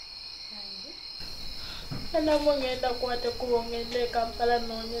 Ana ngenda kwate kubongende Kampala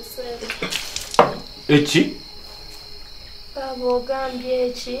nonyesere. Eki? Baba ogambye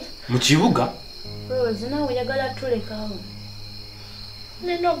eki? Mu kibuga? Rose nawe yagala tulekawo.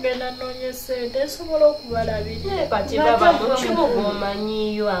 Nino genda nonyesere esobola okubalabirira. Kati baba mu kibuga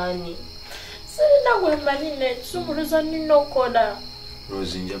omanyiyo ani. Sirina gwe mmanyi n'ekisumuluzo nina okola.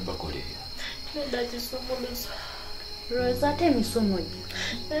 Rose nja bakolera. Nedda kisumuluzo. Rose ate emisomo gye.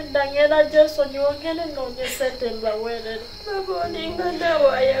 Nedda ngenda gyesonyiwa ngende nonyesete mbaweerera. Baba olinga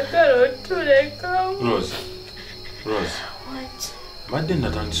nawe ayagala otulekawo. Rose. What? Badde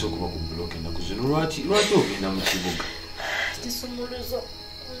natandise okuba ku buloke ennaku zino lwaki ogenda mu kibuga? Kisumuluzo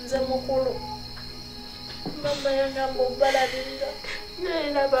nze mukulu. Mama yagamba obalabirira.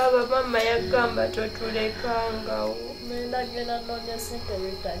 Nena baba mama yagamba totulekangawo. Nenda genda noonya sente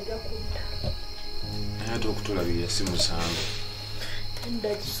lwetajja kudda. Naye ate okutulabirira si musango.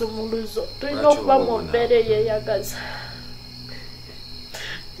 Nedda kisumuluzo tulina okuba mu mbeera eyeyagaza.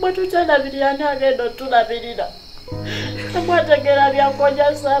 Bwe tutalabirira ani agenda otulabirira. Temwategeera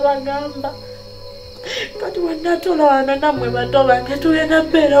byankoja Ssaabagamba. Kati wennatula wano nammwe bato bange tugenda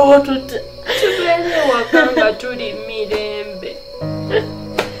mbeerawo tute. Tugende ewaka nga tuli mirembe.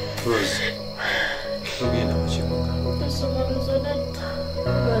 Rose, tugenda mu kibuga. Kisumuluzo nedda.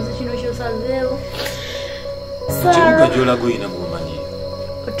 Rose kino kyosazeewo. Kibuga gy'olaga oyina gw'omanyi.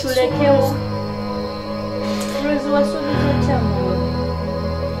 Tulekewo. Rose wasuubiza kyamu.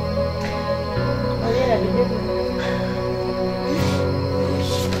 Olerabire.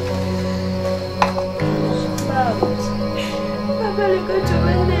 Baba leka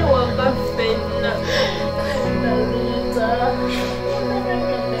tugende ewaka ffenna.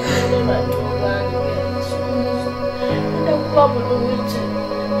 Kuba bulungi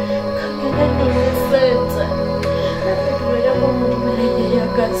kagenda nnoonya sente naffe tubeereko omuntu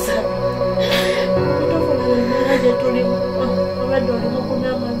eyeyagaza obutofuna embeera gye tulimu obadde oli mu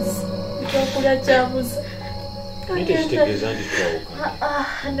kunywa amazzi ekyokulya kyabuze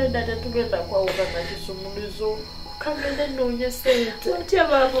nedda tetugenda kwawukana kisumulizo kagende nnoonye sente Otya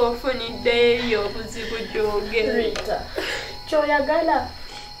baba ofuniddeyo obuzibu gy'ogenda. kyoyagala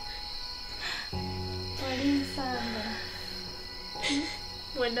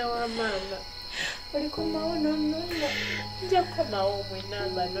Mwana wa mama. Olikomawo nonno. Nja kukomawo mwena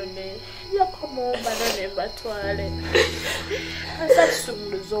banone. Nja kukomawo banone batwale. Asa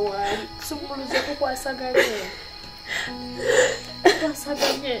kisumuluzo wali. Kisumuluzo kukwasaganye.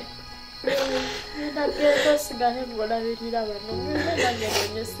 Kwasaganye. Nagenda sigale ngolabirira bano.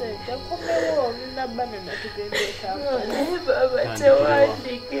 Nagenda sente. Komewo nina banone tugende Kampala. Baba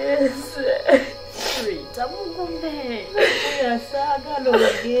tewandigeze. Rita Mugombe. Yasagala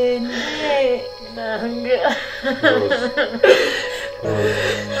ogende. Nanga.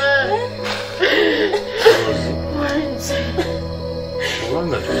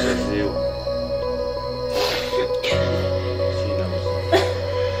 Wanga tuzazeewo. Kina musa.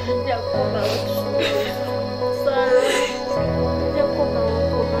 Yakoma Sarah. Yakoma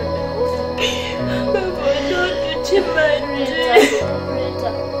Baba don't chimani.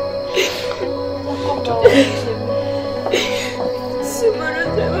 Rita. Simara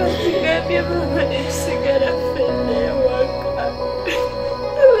tewasingamye mama nekisigala fenne waka.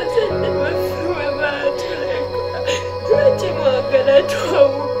 Abazadde baffe baatuleka. Lwaki mwagala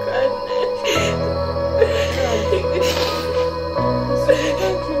twawukane?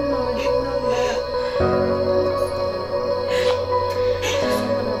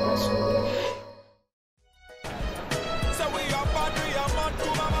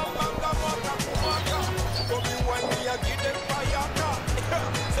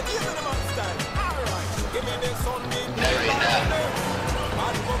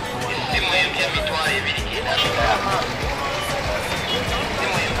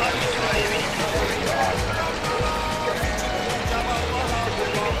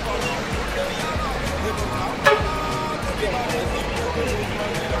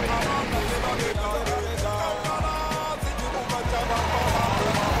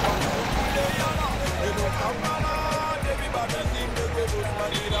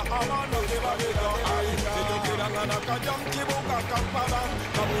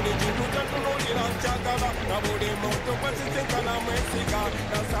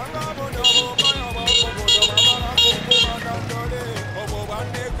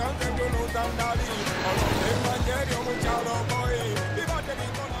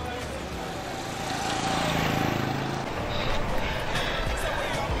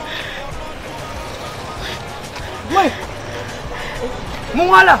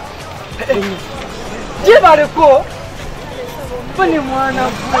 Muwala jebaleko bane mwana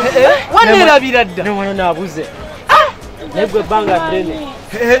wanerabira dda ne mwana nabuze negwe banga trene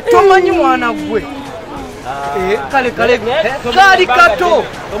tomanyi mwana gwe kale kali kato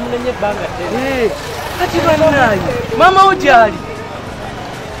omunenye banga trene kati banaye mama ojali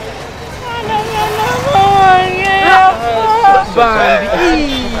bambi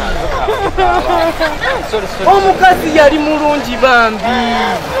omukazi yali mulungi bambi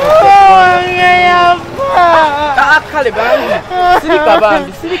kale bambi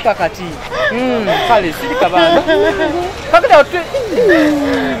sirika kati kale sirika bambi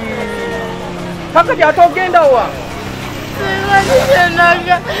kakati atogenda wa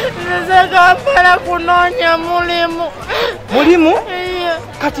nze Kampala kunoonya mulimu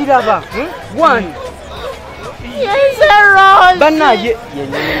kati laba gwani banaye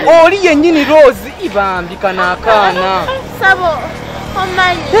oli yennyini Rose ibambika n'akaana sabo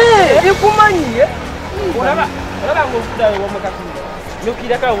omanyi ekumanyiye olaba ng'okudawe wamukatini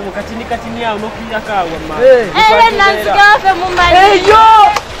nokirakawo mukatini awo nokirakawo era nanzigafe mumanyi eyo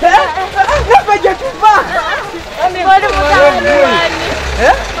naffe gye tuva oli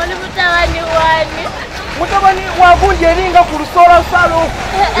mutabani wani mutabani wagundi eringa ku lusolasalo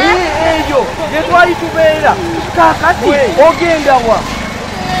eyo gyetwali tubeera kakati ogenda wa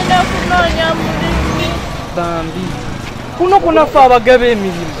ngenda kunoonya mulimu bambi kuno kunaffe abagaba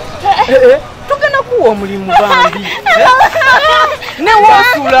emirimu tugenda kuwa omulimu bambi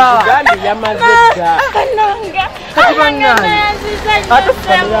newasula gandi yamaze dda kati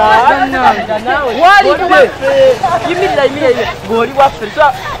bannaye walidde yimirira ng'oli waffe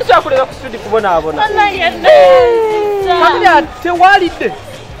twakuleka ku sudi kubonaabona kati tewalidde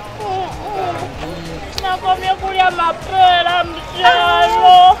nakomye kulya mapeera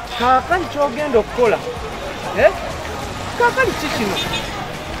mukyalo kaakali kyogenda okukola kaakali kikino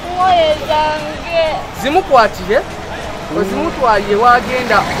ngoye zange zimukwatire ozimutwalire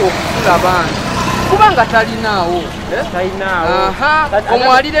wagenda okufula bantu kubanga talinaawo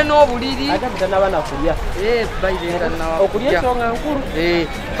omwalire n'obuliri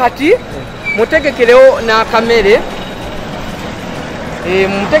kati mutegekerewo n'akamere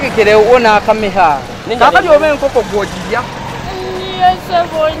mutegekerewo n'akameha kakati oba enkoko gwogirya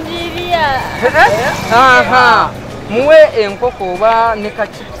yosebonjirya muwe enkoko oba ne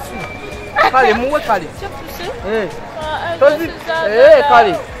kachipusi Kale muwe kale.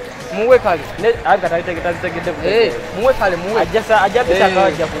 Kale. Muwe kale. Aga tategedde. Muwe kale muwe. Ajja pita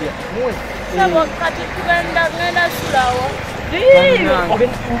kaja kulya. Muwe. Sabo kati tugenda sulawo.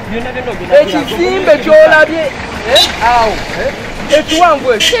 Ekizimbe kyolabye. Awo.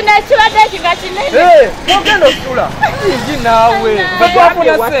 Ekiwanvu ekyo. Kino ekibadde kiga kinene. Ogenda osula. Iji naawe.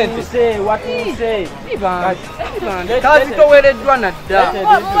 Batwafuna sente. Watuse. Kazi towereddwa nadda.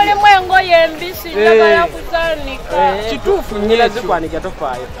 Mulimu engoye embisi njagala kuzaanika. Kituufu nyina zikwanika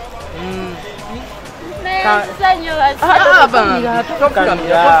tofaayo. N'enzanyo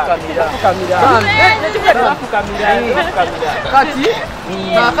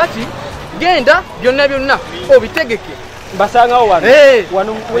Kati genda byonna obitegeke. Mbasangawo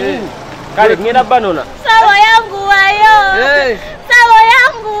wano wenyini. Kale ngenda banona. Sawa yangu wayo. Sawa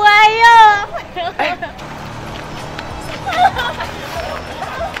yangu wayo.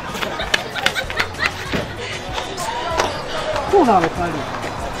 Tunawe pale.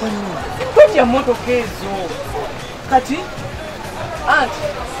 Kujja motoka ezo. Kati anti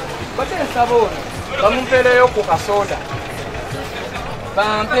batene sabona bamumpereyo ku kasoda.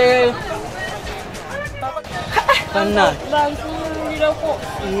 Bampe. Banna. Bantumulirako.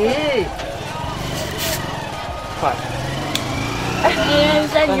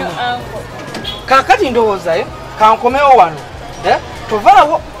 Enzanyo anko. Kakati ndowooza kankomewo wano.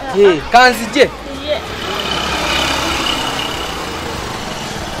 Tovaawo. Kanzije.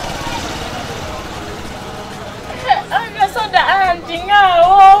 Soda anti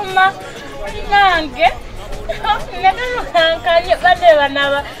ngawooma nange nekakankanye badde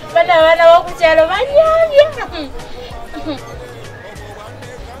bana bokukyalo banyabye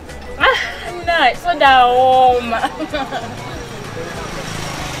soda wooma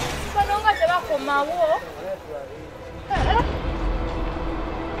bano nga tebakomawo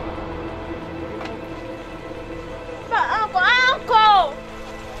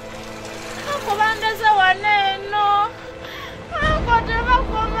anko bandeze waneeno anko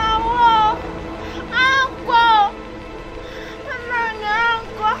tebakomawo anko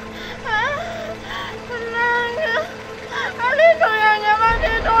nange alito yange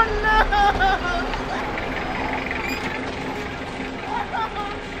bakitonna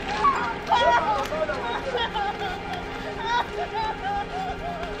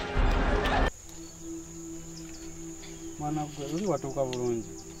mwana gwe uli watuuka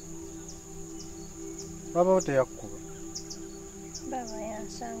bulungi babawo teyakkuba baba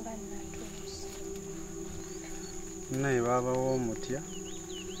yansanga natuuse naye babawo omutya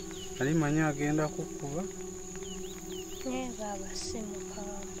ali manyi agenda kukkuba naye baba si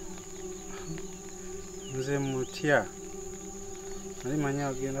mukamba nze mutya ali manyi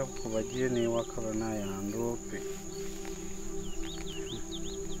agenda kukkuba gye newaka banayandoope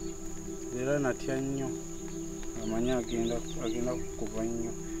era natya nnyo amanyi agenda kukkuba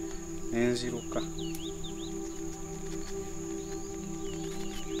nnyo nenziruka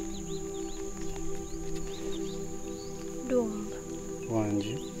Dumba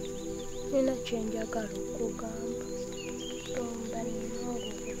wangi nina kyenjagala okugamba Dumba nina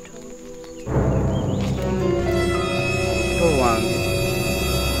olubuto wange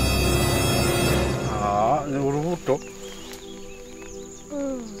olubuto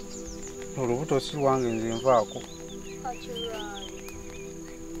olubuto si lwange nze nvaako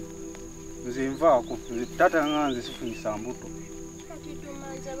nze nvaako nze taata nga nze sifunyisa mbuto kati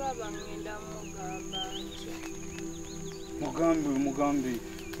tumaze baba ngenda mugamba mugambi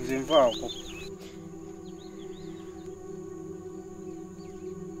nze nvaako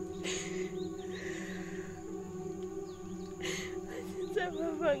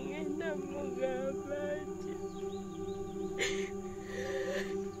baba ngenda mugamba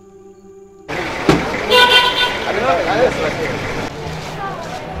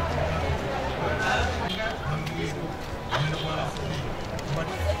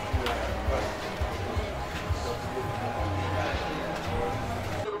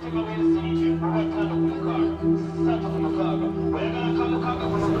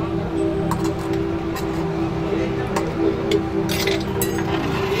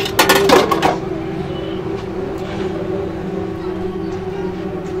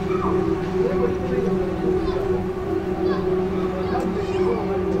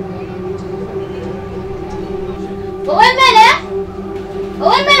Owemere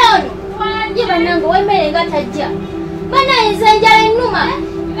ono wangi bannange owemere nga tajja banayinza enjala ennuma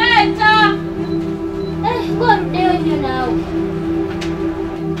leeta ng'oluddeyo nnyo naawe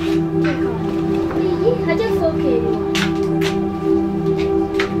ate fooka eriwa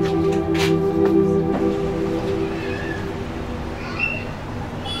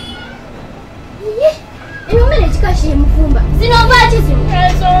chikashi mfumba. Zinomba chizino.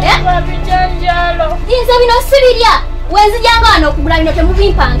 Bijanjalo. Inza bino sibirya. Wenzi janga wano kugula bino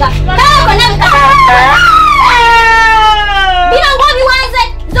temubimpanga. Kako nabika. Bino ngobi wanze.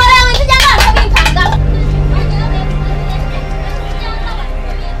 Zola wenzi janga wano bimpanga.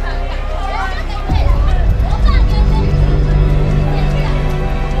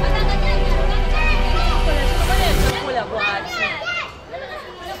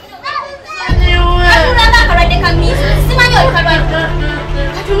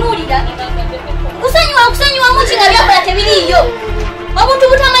 Kusanyiwa muchi na byakola tebiriyo. Obuntu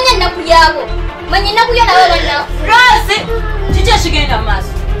butamanya nnaku yabo. Manya nnaku yo nawe bana. Rose, chiche kigenda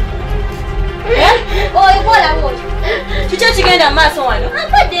maaso. Oyo kola woyo. Chiche kigenda maaso wano.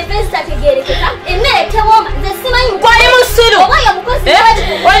 Ampadde mpesa tegerekeka. Emmere tewoma. Nze simanyi. Kwali musiru. Oba yo mukozi waje.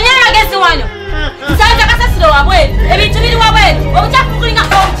 Onyama gesi wano. Nsanja kasasiro wabwe. Ebintu biri wabwe. Obuchafu kulinga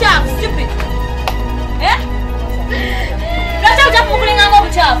obuchafu. Stupid. Lwaki obuchafu kulinga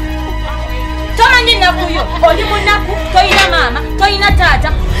obuchafu? Tomanyi nakuyo, oli munaku, toyina mama, toyina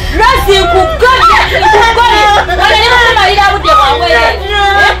tata. Rosi nkugobye. Wano ne bakumalira budde bwabwe.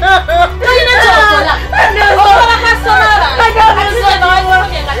 Toyina kyokola. Okola kasoma abantu.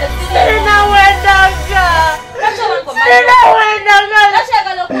 Sina wendaga. Sina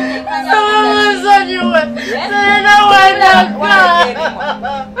wendaga.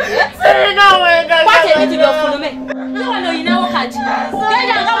 Sina wendaga. Kwate ebintu byofulume. Wano oyinawo kati.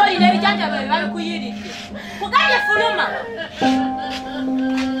 Genda nga olina ebijanja bwe babikuyiridde. Kuganye fuluma.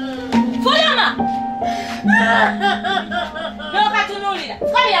 Fuluma! N'okatunuulira.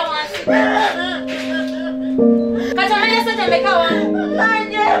 Falya wansi. Kati omanya sente mmeka wangu?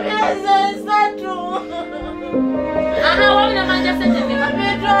 Manja myezi 3. Aha, wabula manja sente mmeka?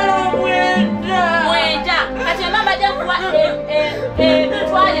 Mitwalo 9. Kati emamba ajja kuwa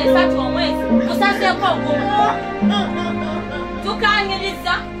emitwalo 3 omwezi. Kusaseeko ogumu.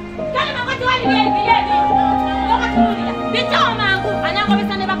 Tukangiriza. Kale makati wali byebi. N'okatunuulira. Bitawo mangu.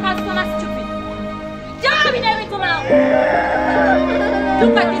 Anangobesa ne bakasitoma stupid. Jawa bino ebintu mangu.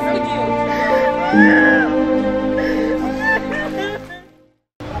 Look at this video.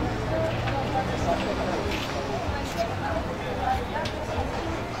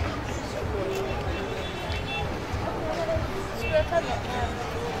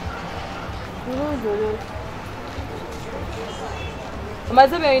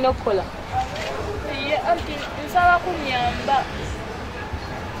 Omaze byolina okukola? Anti nsaba kunyamba.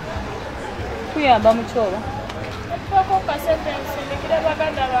 Kuyamba mu kyoba? Mpako kasente nsindikire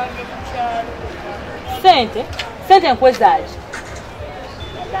baganda bange mu kyalo. Sente? Sente nkwezaaki?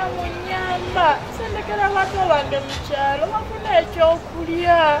 Namunyamba. Sindikire bato bange mu kyalo bafuna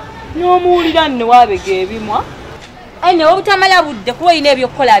ekyokulya. N'omuwulira nne waabega ebimwa? Aine obutamala budde kuba olina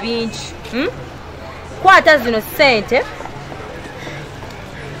ebyokukola bingi. Kwata zino sente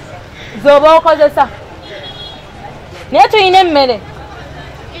zoba okozesa. Naye tuyina emmere.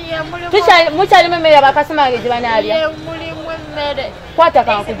 Mukyalimu emmere abakasoma bange gye banaabya. Mulimu emmere. Kwata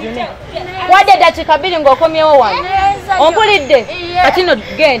kankujune. Wadde eddakiika 2 ng'okomyewo wano. Ompulidde? Kati nno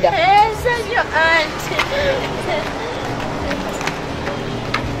genda. Ezenyo anti.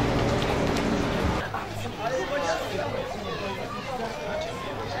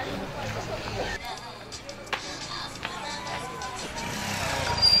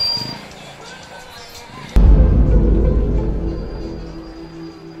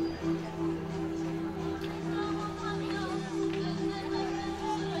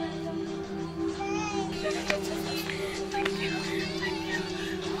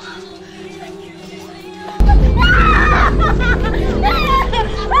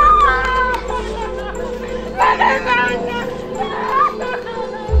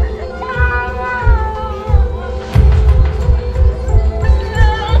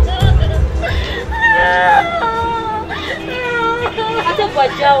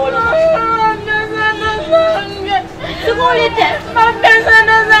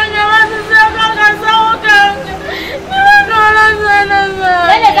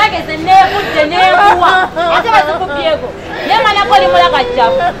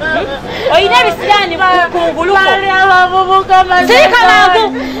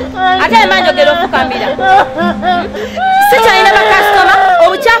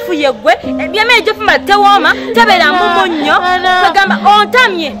 Tewoma tabera mumunyo bagamba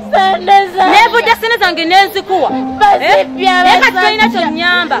ontamye nevudde sene zange nenzikuwa eka tulina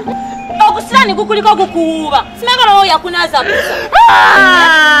kyonyamba ogusirani gukuliko gukuuba simagala oyo yakunaza kusa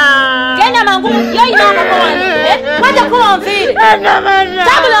genda mangu yoyina amapawano kwata kuba onviire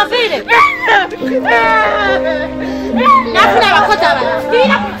tabula onviire nafuna abakozi abala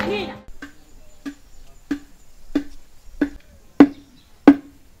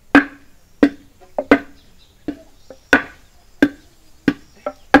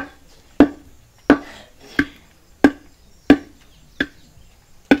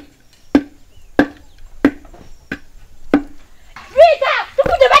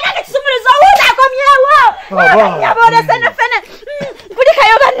Yabona sana fene.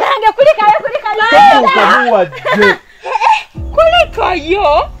 Kulikayo banange, kulikayo. Kamuwadde.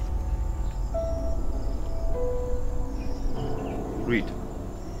 Kulikayo.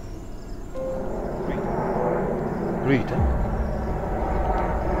 Rita.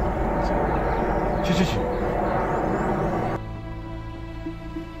 Chichi.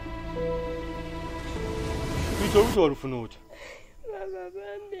 Rita, olufuna otya? Baba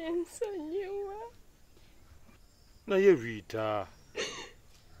bambe nsonyiwa. Naye Rita.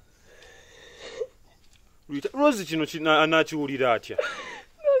 Rozi kino anakiwulira atya?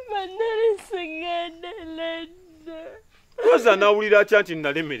 Baba nali sigenderedde. Rozi anaawulira atya nti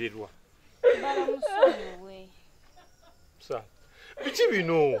nalemererwa? Bala musonyiwe. Sa. Biki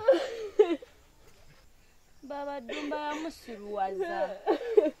bino? Baba Dumba yamusiruwaza.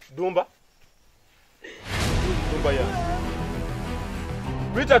 Dumba? Dumba yani?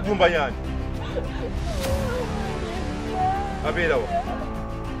 Rita Dumba yani? Abeerawo.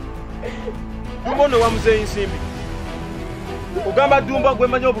 Dumba ono wamuzeeyi nsimbi. Ogamba Dumba gwe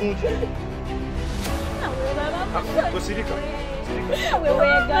manyi obulungi? Sirika.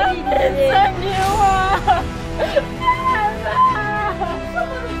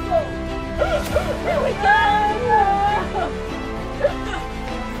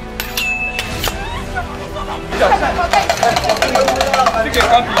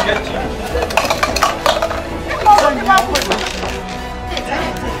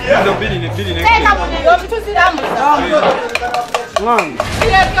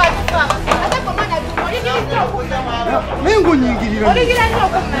 Mengo nyingirira.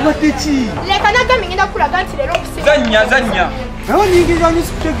 Matechi. Leka nagami ngenda kulaga nti lero kusi. Zanya. Nawo nyingirira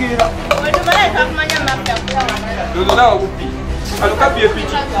nisikutegeera. Wano baleka kumanya mapya kulaga. Dodo nawo bupi. Aluka bie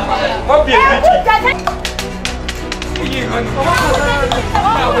pichi. Mo bie pichi. Oye ngani.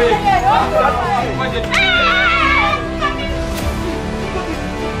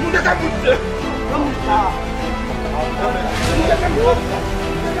 Mundaka butte.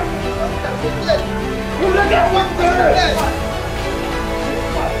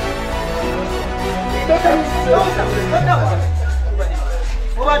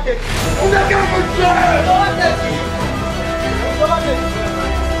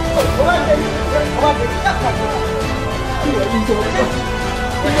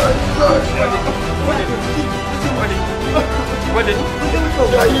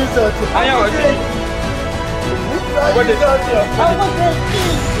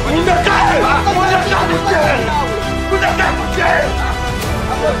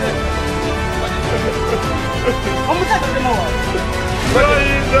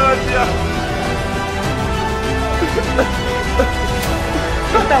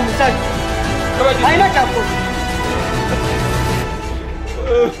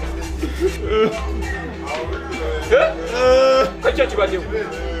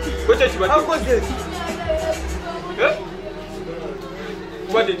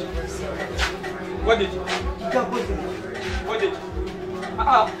 What did you?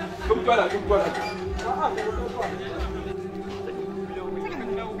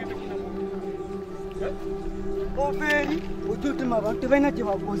 Oberi, ujutuma abantu baina kye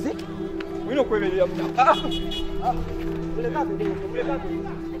bakoze. Wino kweberera mu. Rose.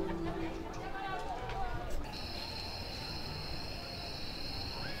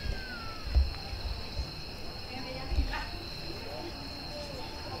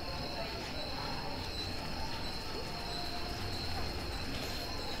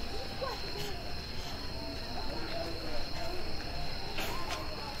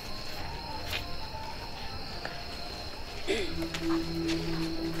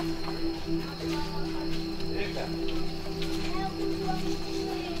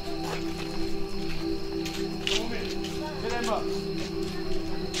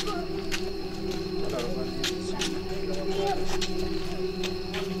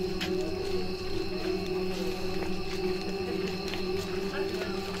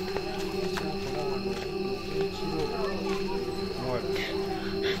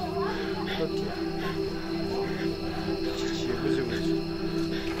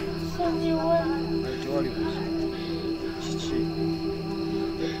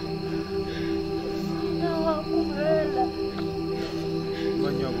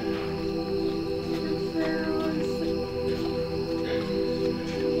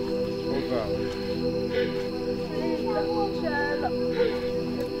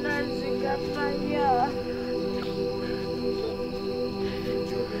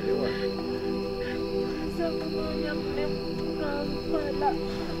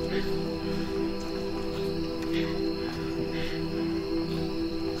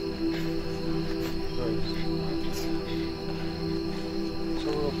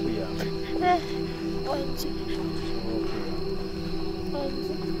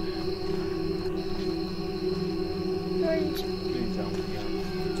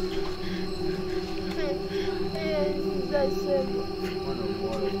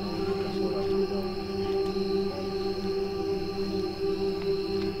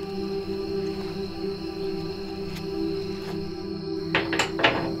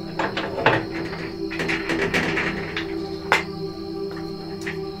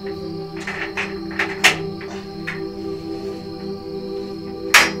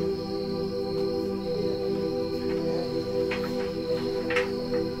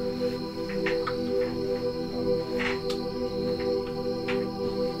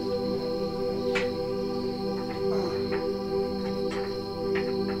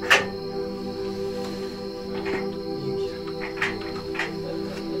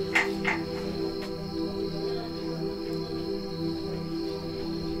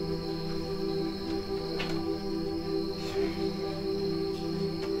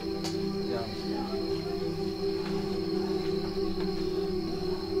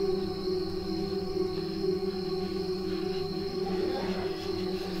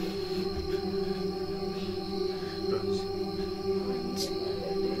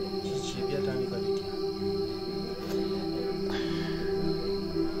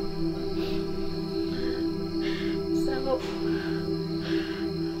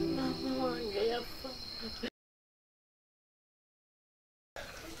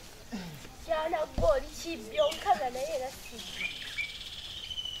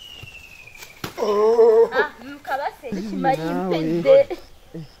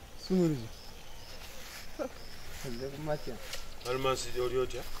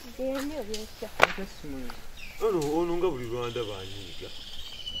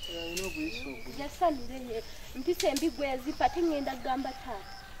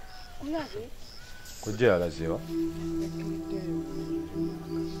 Kujja alazewa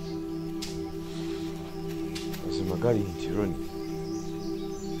Azima gali nti Roni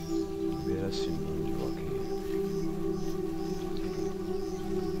beera si nnungi wake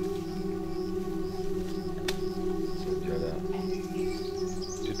njala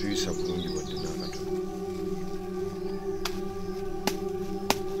tetuyisa bulungi wadde n'akatono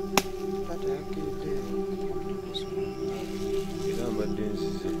era mbadde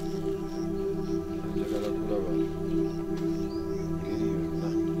nzize njagala kulaba engeri yonna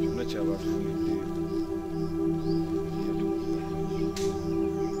kyonna kyabatunidde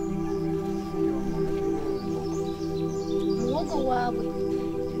muwogo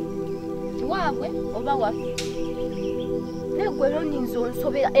waabwe oba waffe negwe loninza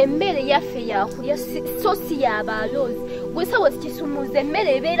onsobera emmere yaffe yakulya so si yabaloozi gwe sawo zikisumuuza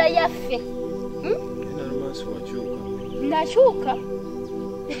emmere ebeera yaffe nakyuka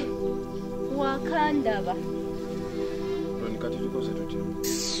wakandaba kati tukoze tutya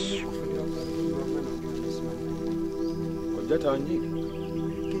ojja tanyiike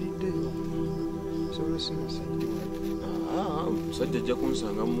musajja ajja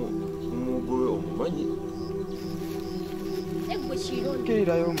kunsanga mumugo we omumanyi egwe kironi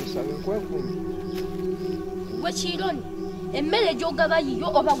kirirayo omusabe nkwevumi gwe kironi emmere gy'ogaba yiyo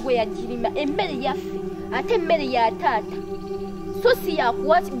oba gwe yagirima emmere yaffe ate emmere ya taata so si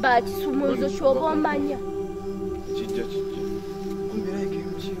yakuwa bakisumuuzo kyoba omanya kijja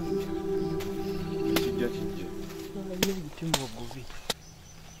omutima ogubi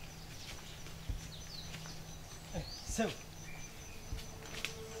Sebo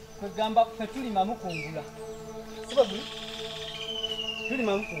kwegamba ffe tulima mukungula sibabu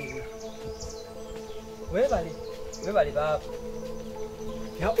tulima mukungula webale baabo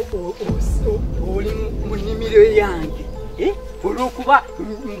oli mu nnimiro yange olwokuba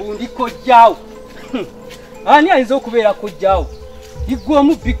mbundi kojjaawo ani ayinza okubeera kojjaawo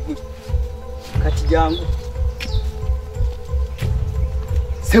igwamu bigwe kati jangu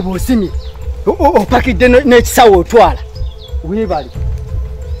Sebo osimye opakidde n'ekisawo otwala weebale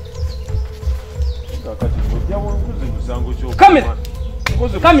kamera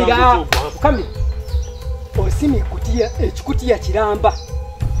osimye ekikutiya kiramba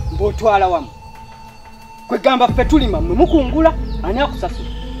mb'otwala wamu kwegamba ffe tulima mwe mukungula ani akusasula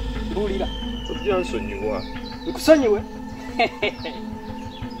mbuulira ojja nsonyiwa nkusonyiwe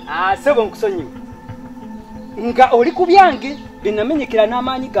Sebo nkusonyiwe nga oli ku byange byenamenyekera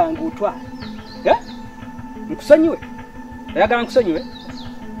n'amaanyi gange otwala nkusonyiwe oyagala nkusonyiwe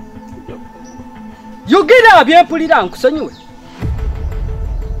yogera byempulira nkusonyiwe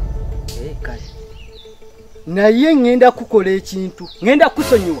kale naye ŋŋenda kukola ekintu ŋŋenda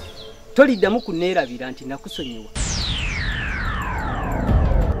kusonyiwa toliddamu kuneerabira nti nakusonyiwa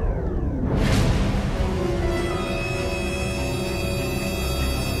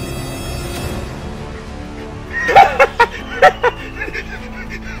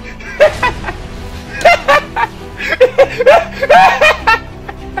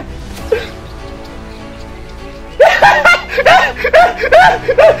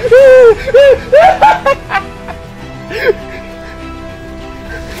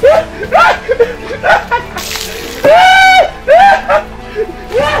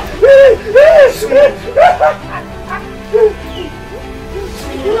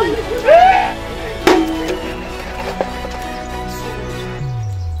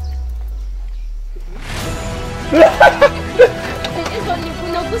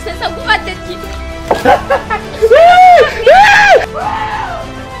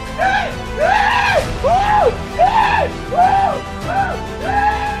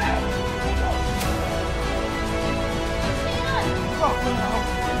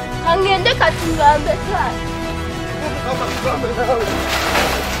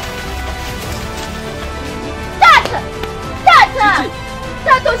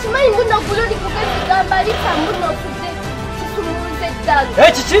okimanyi mbuno gululi kugezigamba lita mbuno ofudde kisumuluza eddalu.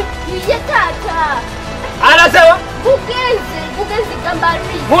 Ekiki? Iye taata. Alazewa? Bugezigamba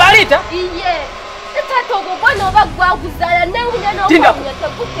lita. Mubalita? Iye. Taata ogwo gwana oba gwaguzala newunya n'omwanya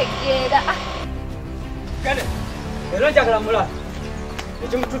tegutegeera. Gende. Era njagala mulala.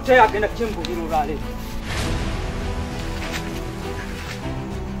 Ekimututte agenda kimbulira olwaleero.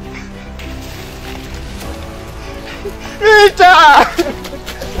 Rita!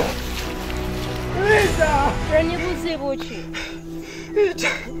 Reni buzibu ki?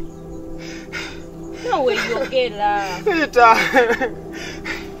 Rita! Nawe yogera. Rita!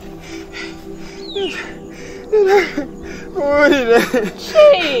 Kuwulire.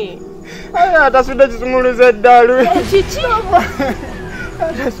 Ki? Atasudde kisumuluza eddalu. Kiki?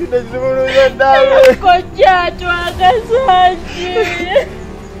 Atasudde kisumuluza eddalu. Kojja twagaza ki?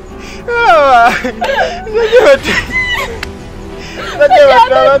 Njote.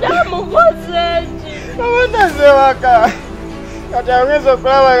 Mukoze ki? Awandaze waka. Kati aweza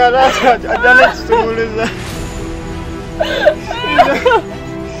okulaba kati ajja n'ekisumuluza.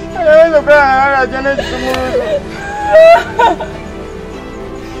 Aweza okulaba ajja n'ekisumuluza.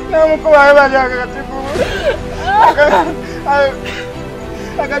 Namukuba abaja akatiku.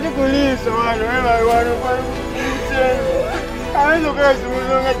 Akatiku liiso wano wano wano. Aweza okulaba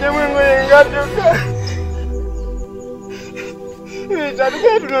ekisumuluza nga kyemu engoye ngadduka. Rita,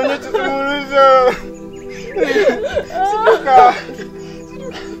 tukae tunaonye kisumuluzo. Situka.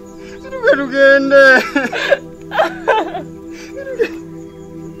 Situka tugende.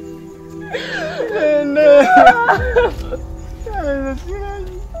 Tugende.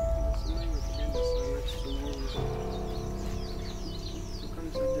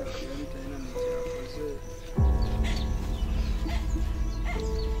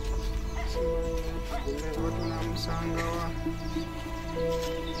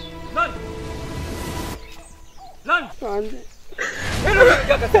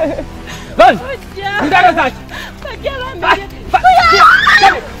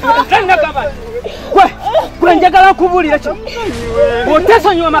 Gwe njagala nkubulira kino.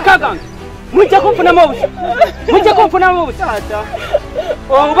 Bw'otesonyiwa amaka gange, mujja kunfunamu obusa. Mujja kunfunamu obusa.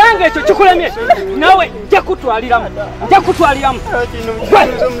 Obanga ekyo kikulemye, nawe nja kutwaliramu. Nja kutwaliramu.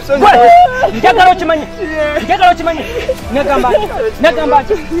 Njagala okimanye. Njagala okimanye. Negamba ki? Negamba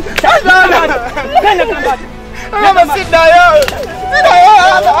ki? Negamba ki? Mama, sit down. Sit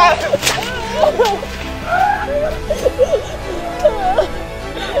down.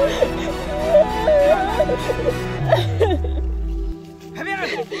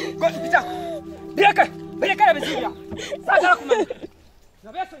 Bireka bizibya. Sagala kumanya.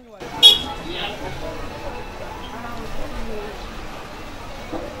 Nabesonyiwa.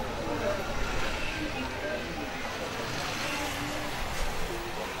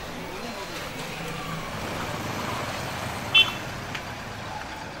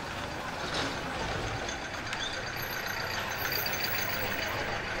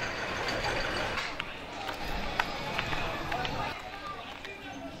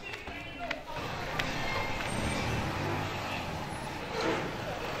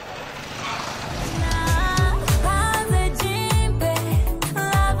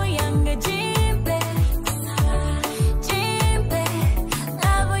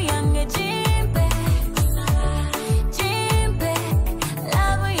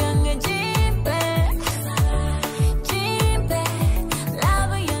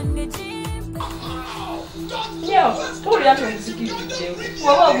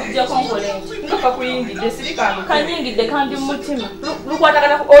 Kanyingidde kandi mutima.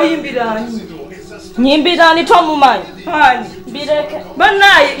 Lukwatagana oyimbirani. Nyimbirani tomumanyi. Hani. Bireke.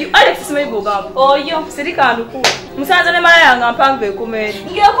 Banaye Alex Simaybo gamba. Oyo sirikanduku. Musanze ne mara yanga mpanvu ekomeri.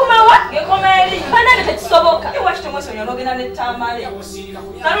 Ngekoma wa? Ngekomeri. Banaye tekisoboka. Iwa kitomweso nyologena ne tamale.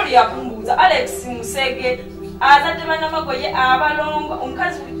 Naluli yakumbuza Alex Musege. Azadde manamagoye abalongo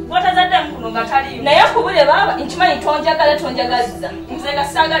omukazi watazadde mkuno ngatali naye kubule baba nkimanyi tonjagaliza nze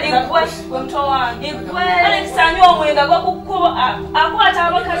gasagaliza gwe mto wange Alex anyo omwenga gwakukuba akwata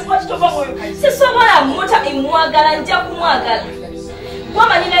abakazi kwakitoba moyo sisobola muta imwagala nja kumwagala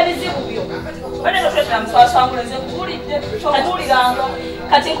kwamanyi n'ebizibu byo bane totwetera muswaswanguleze kubulidde tokubuliranga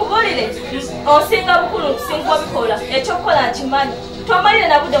kati nkubulire osinga bukulu nkusinga bikola ekyokukola nkimanyi tomalire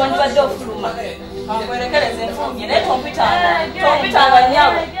nabudde wandibadde ofuluma Angwerekereze nfunye naye tompitanga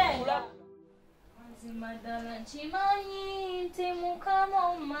nyawo Mazimadala nkimanyi nti Mukama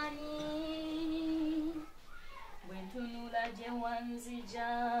omanyi bwentunula gye wanzija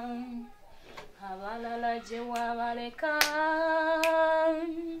abalala gye wabaleka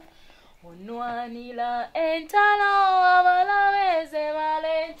onwanira entalo abalabe ze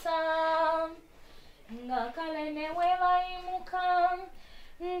baleka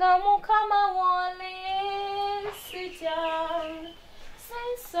Mukama wole sitya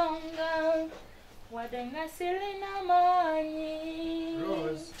sensonga wadenga silina manyi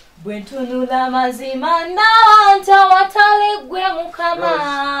bwentunula mazima nanta watale gwe Mukama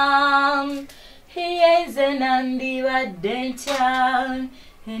hiyenze nandibadde ntya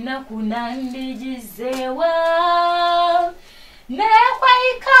enaku nandigizeewa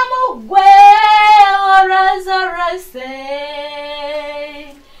nekweyika mu ggwe orazorase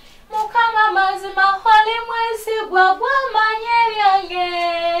Mukama mazima oli mwesigwa gwamanya ebyange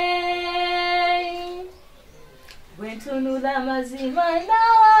bwentunula mazima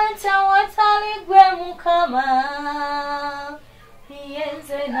nanta watali gwe Mukama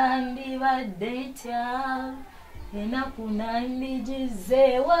yenze nandibadde ntya enaku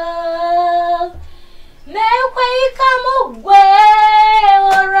nandigizeewa nekweyika mu ggwe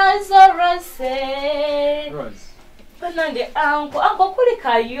orazorase Panande anko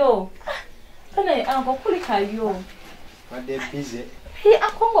kulikayo. Panande anko kulikayo. Wadde busy. He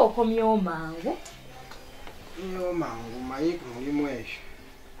akongo okomyo mangu. Yo mangu mayiku mulimu esho.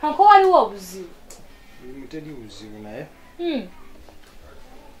 Anko waliwo obuzibu. Mutedi buzibu naye.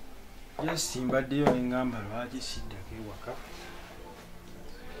 Yasimbaddeyo n'engamba lwaki siddako ewaka.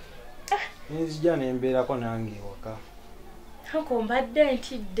 Nzija nembeerako nange ewaka. Anko mbadde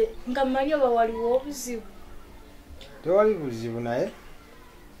ntidde nga mmanyi oba waliwo obuzibu. Tewali buzibu naye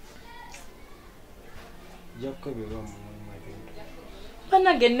jakukebera omulimu ebintu.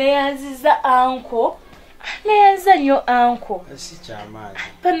 Panage neyanziza anko. Neyanziza nnyo anko. Si kyamaanyi.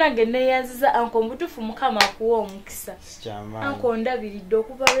 Panage neyanziza anko mbutufu Mukama akuwa omukisa. Si kyamaanyi. Anko ndabiridde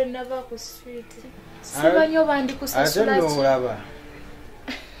okuva lwe nava ku street. Sibanyi oba ndikusasula ki. Ate n'olaba.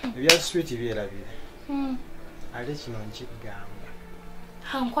 Ebya street byerabira. Ate kino nkigamba.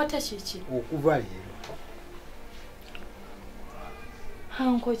 Ankwata kiki? Okuva leero.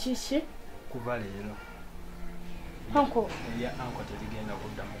 Anko kiki? Kuva leero. Anko. Ya anko terigenda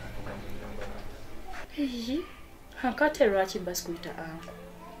kuddamu kuvuga mu nyumba. Hankate lwaki basikuyita anko?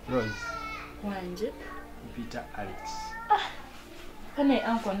 Rose. Wanje. Peter Alex. Pane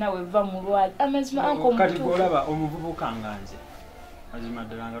anko nawe va mu lwali. Amazima anko kati golaba omuvubuka nganze. Mazima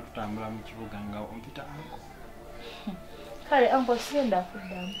ddala nga tutambula mu kibuga nga ompita anko. Kale anko sigenda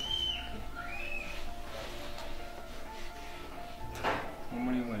kuddamu.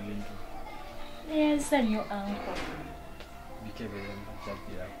 Omulimu ebintu. Neyanziza nnyo anko. Bikebere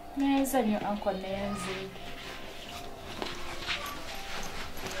mpakyakira. Neyanziza nnyo anko neyanziza.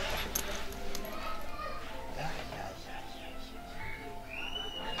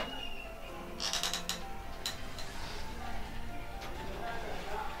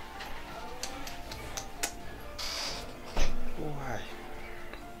 Why?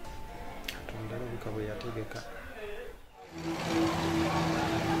 Atondera bikabo yategeka.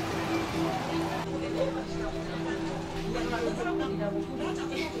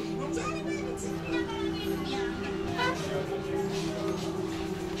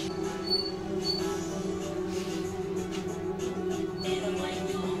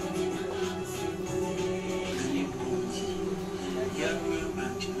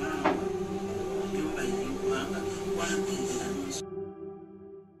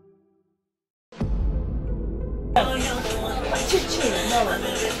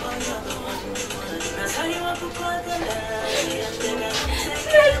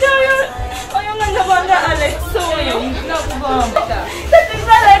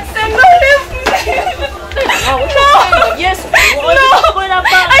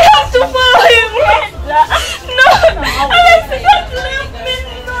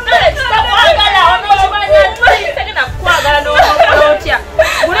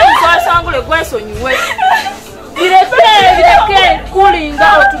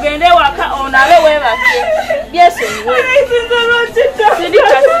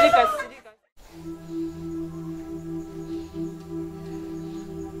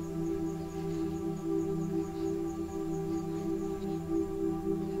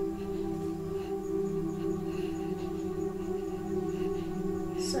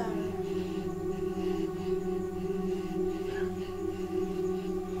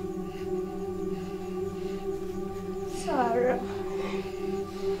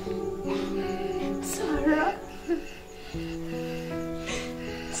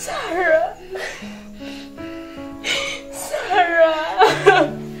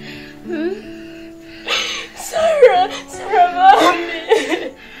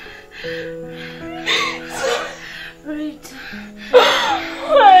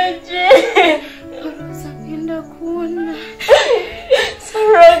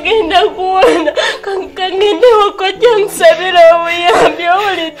 Kangende wakoja nsabira obuyambi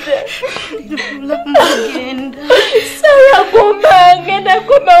owulidde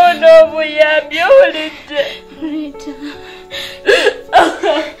wabyowulidde Rita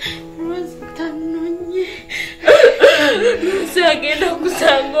Rostanonye Sagenda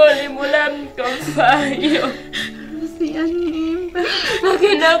kusanga oli mulamu tofaayo Siyanimba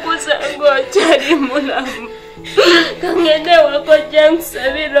Agenda kusanga okyali mulamu Kangende wakojja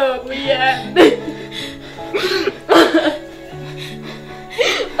nkusabira obuyambi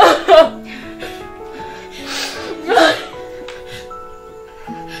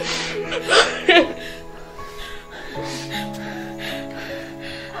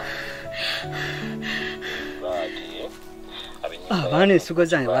Abaana ensugo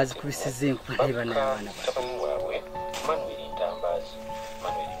zange bazikubisiza enkuba ne bana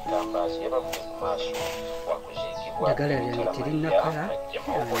Dagala lyange terina kala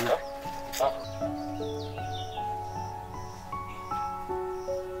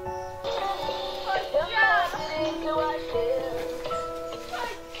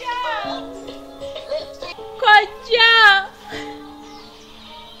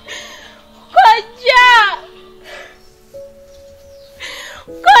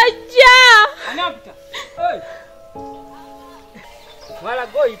Anapita. Hey. Wala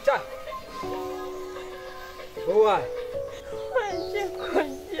goita. Boa. Anje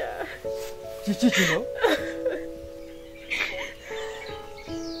koja. Chichichino.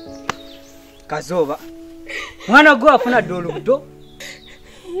 Kazoba. Mwana go afuna doludo.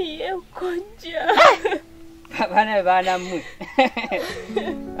 Ye koja. Bana mu.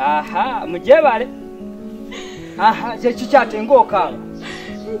 Aha, mujebale. Aha, chichate ngoka.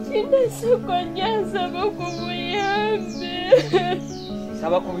 Chinasukonya saba kubuyambi.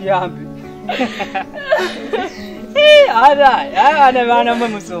 Saba kubuyambi. Ana bana mwe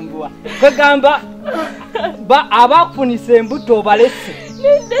musumbua. Kwegamba abafunise embuto balese.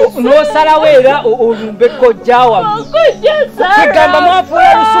 No sala wera olumbe kojjawa. Kwegamba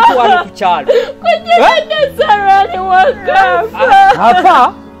mwafuna lusuku wali kuchalo. Kojja sara ni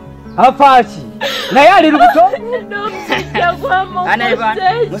wakafa. Afachi. Na yali lubuto? Ana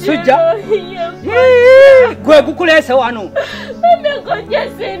ibana musujja gwe gukulese wano Kojja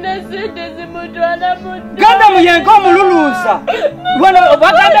sina sente zimutwala mutu Ganda muyengo mululuza wano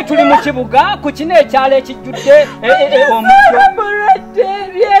baganda tuli mu kibuga ku kine ekyalo ekijjudde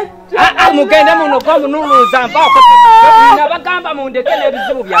mugenda muno kwa munuluza mpako na bagamba mundeke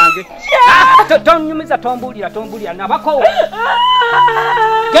n'ebizibu byange tonyumiza tombulira nabako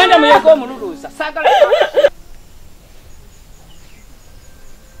genda muyengo mululuza sagala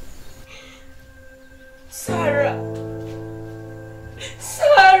Sarah.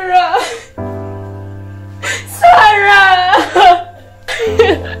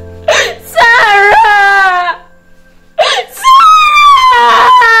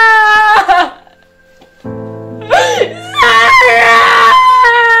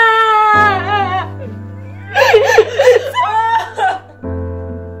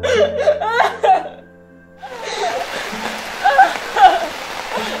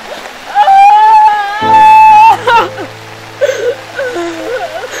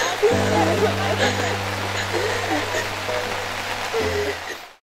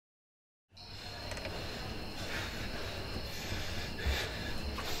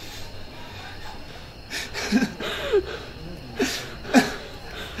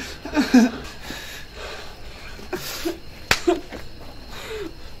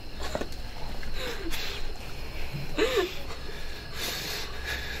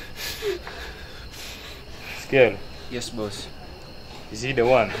 Scared? Yes, boss. Is he the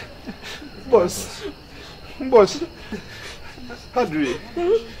one? Boss. Boss. Hadri.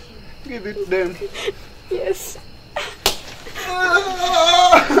 Give it to them. Yes.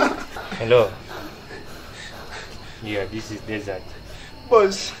 Hello. Yeah, this is desert.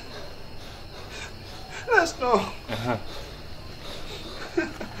 Boss. Let's go.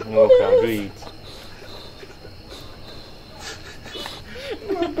 No, can do it.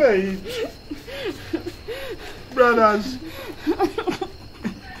 Okay. Brothers.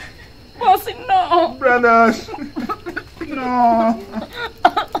 Boss, no. Brothers. No.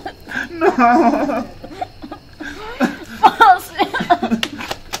 No. Boss.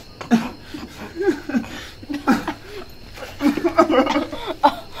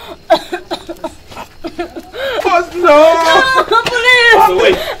 Boss, no. Please. So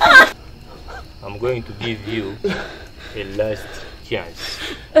wait. I'm going to give you a last chance.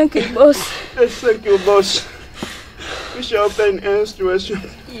 Thank you, boss. Yes, thank you, boss. We shall obtain ends to us.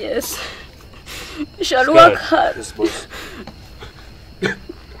 Yes. We shall work hard. Yes, boss.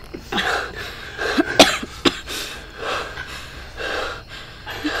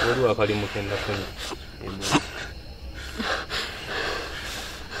 Waliwo akalimu kenda kuni.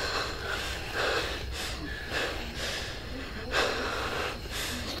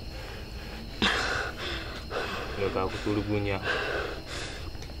 Noka kutulugunya.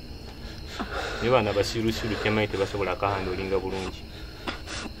 Niba bana basirusiru temanyi tebasobola kahandolinga bulungi.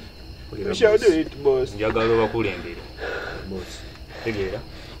 You shall do it, boss. Njagala obakulembere. Boss. Tegeera.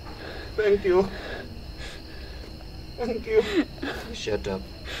 Thank you. Thank you. Shut up.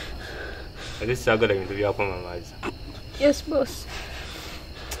 Ate saagala bintu byakoma amaazi. Yes, boss.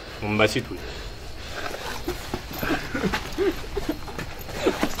 Mumbasitule.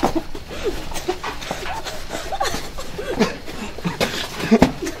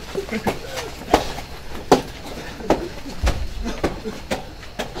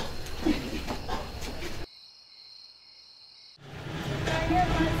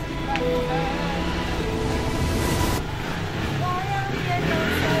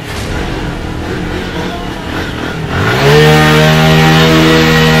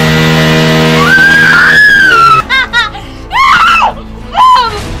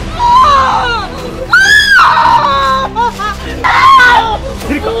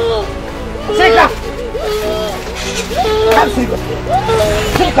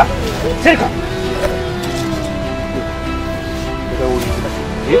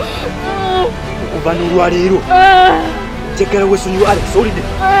 Leero chekera wesunyu Alex olide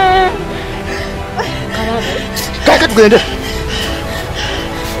kaka tugende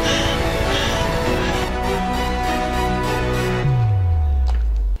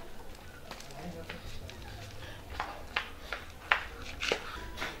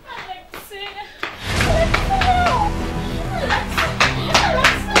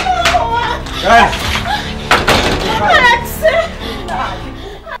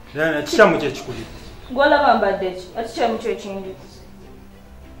Nana chichamu chechikuli Gola bambadde ki atichamu kyekindi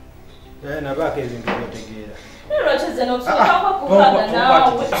nabaka ebintu byotegeera Lero cheze no kusoma kubaga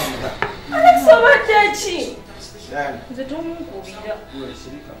nawe Alex obadde ki Nze tomukubira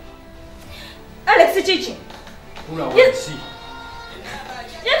Alex chichi Kula wansi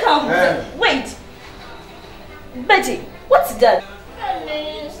Wait Betty what's that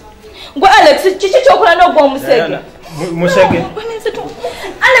Ngwe Alex chichi chokola no gwa musege Musege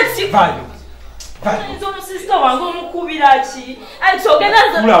Alex Vayo Nzono sister wangu omukubira ki Alex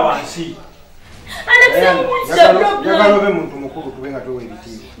ogenda Kula wansi Alex Yagalobe muntu mukulu tubenga towe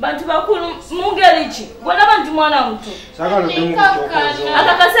biti Bantu bakulu mungeri ki Gwana bantu mwana mtu Sagalobe muntu tokozo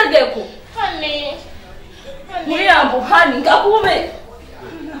Akakasegeko Muyambo hani ngakume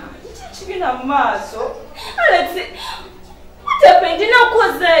Chibina maso Alex What happened? Dina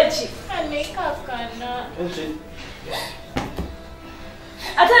ukozechi Kakana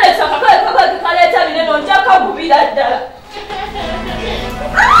Ate Alex akakale kaleta bineno njaka kubira ddala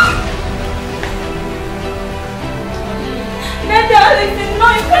Nenda Alex, no,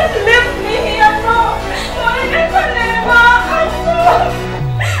 you can't leave me here, no. No, I never, never.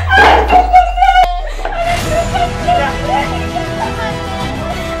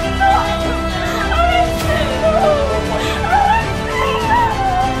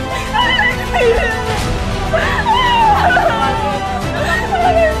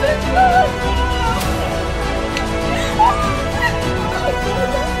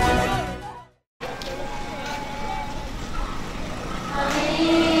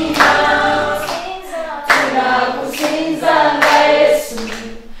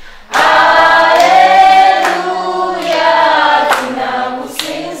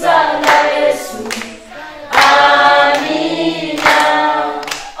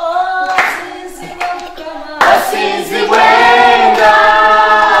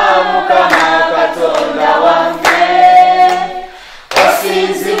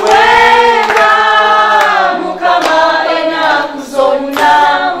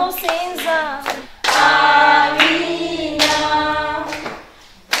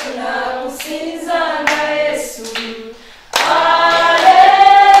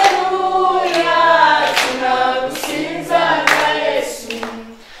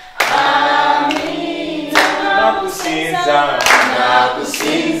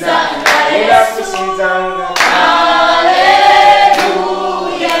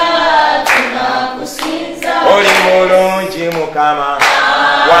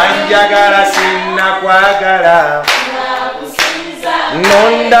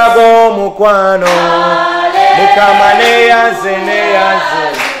 Nondago mukwano Mukama neyaze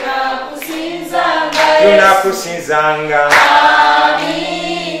Tunakusinzanga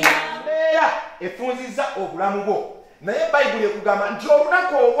efunziza obulamu bwo naye Bayibuli ekugamba nti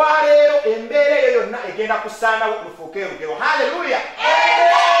olunaku olwaleero embeera eyo yonna egenda kusaanawo lufuuke olugero haleluya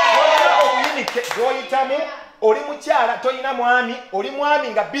obuyinike gwoyitamu oli mukyala toyina mwami oli mwami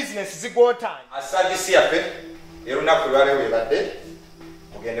nga bizinesi zigootaanye asagisi yaffe erunaku lwaleero ebadde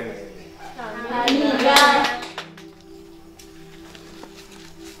mugende mulembe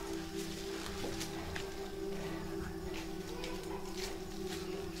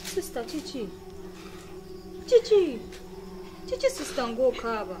Sister Chichi. Chichi. Chichi sister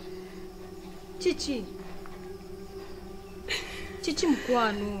ng'okaaba. Chichi. Chichi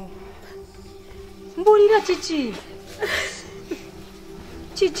mukwano. Mbulira Chichi.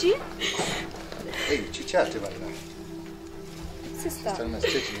 Chichi. Hey, Chichi ate bana. Sister. Sana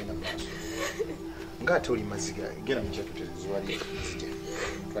Chichi nina maso. Ngati oli maziga gera mchetu tezwali zije.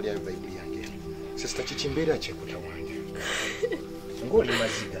 Twali ya Bible yange. Sister Chichi mbere achekuta wange. Ngoli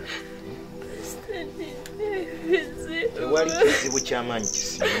maziga. Wali kizibu ky'amaanyi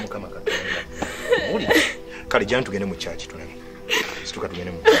kisinga Mukama Katonda. Muli kale jana tugende mu church tulemu. Situka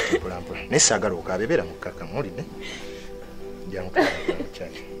tugende mu church polampola. Nesaagala okabebera mu kaka muli ne. Jana mu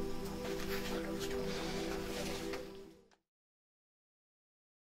church.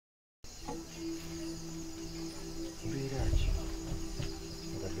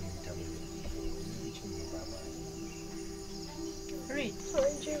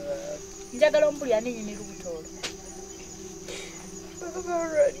 Njagala ombuli anenyemera obutolo.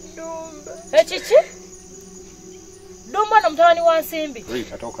 Ekiki? Domwana mutabani wa Nsimbi.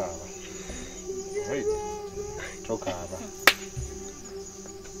 Rita toka aba. Rita toka aba.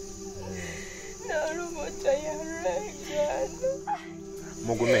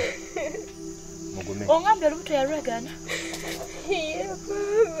 Mugume. Ongambye olubuto yalwegana. Ye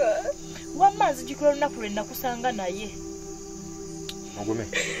baba. Wammazi jikula olunaku lwe nakusanga naye. Mugume.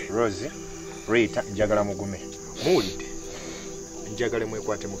 Rosie. Rita njagala mugume. Muwulidde. Njagala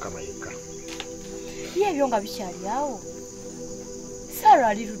mwekwate Mukama yekka. Ye ebyo nga bikyali awo. Sarah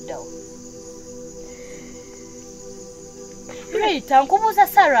ali luddawo. Rita nkubuuza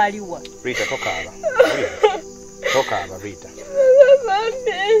Sarah aliwa. Rita toka aba. Toka aba Rita.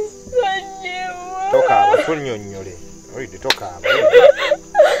 Toka aba funnyonnyole. Rita toka aba.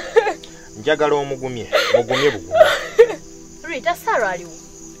 Njagala omugumye. Mugumye bugumye. Rita Sarah aliwa.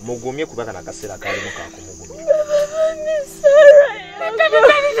 Mugumye kubaka na kaseera kalimu kakumugumye.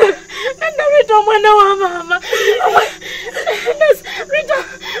 Rita omwana wa mama. Rita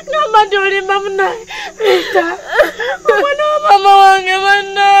ngamba ndi olimba munaye. Rita omwana wa mama wange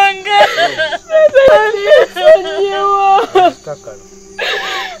bannange.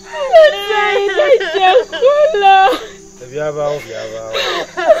 Byabaawo.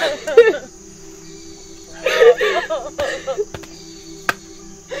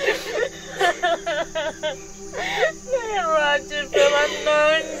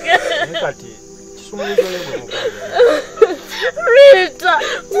 Kati kisumulizo yego Rita,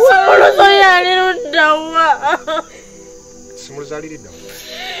 somuluzo yali luddawa. Simuluzo ali liddawa.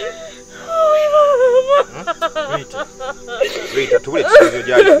 Rita, tubule kisumulizo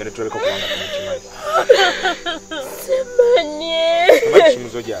gyali tugende tulabeko kubanga tukimanyi. Simanye. Tumanyi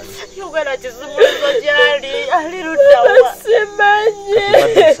kisumulizo gyali. Yogera kisumulizo gyali ali luddawa.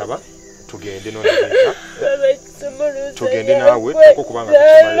 Simanye. Kati saba tugende none Rita. Tugende naawe kuko kubanga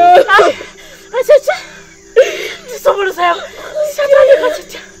tukimanyi. Achacha. Kisumulizo yako. Shatani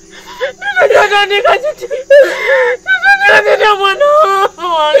kachicha. Shatani kachicha. Shatani mwana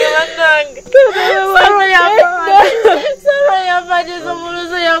wange bannange. Sarah yafanye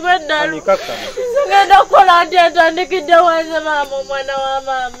kisumulizo yakweddalu. Ngenda kukola nti atandikidde wanze mama omwana wa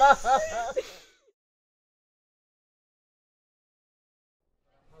mama.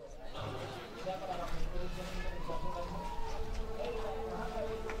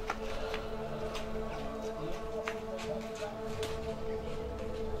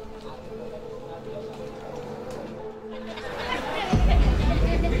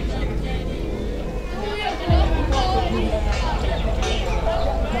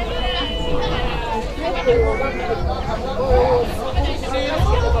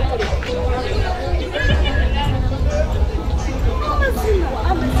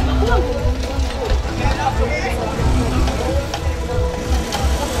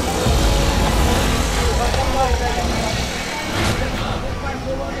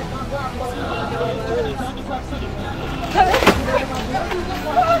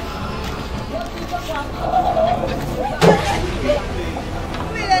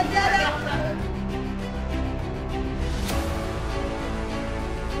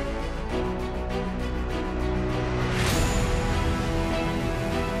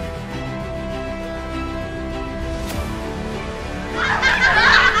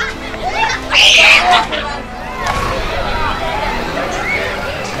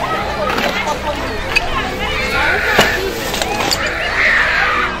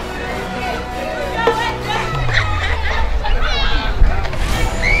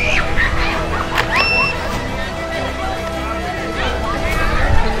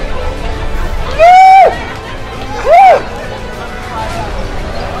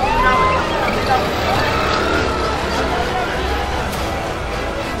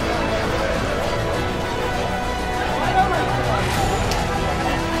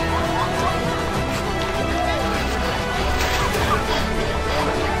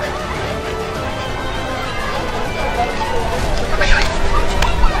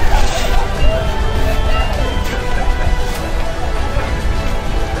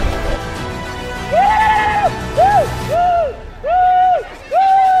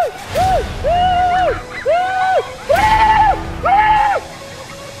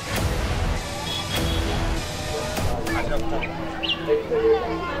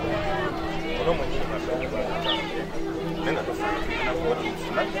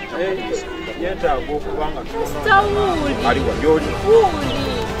 Yetaaga okubanga Stawuli. aliwa yoli.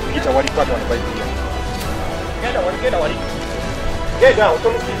 Kita wali kwata wali bayiya. Genda wali. Genda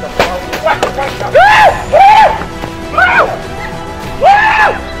otomukisa.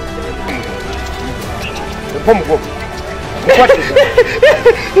 Pomu go.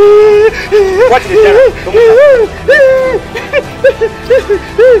 What is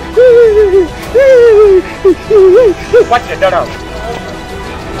that?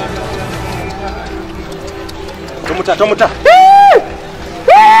 Tomuta.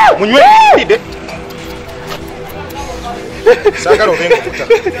 Munywe ide. Sagalo vengo kuta.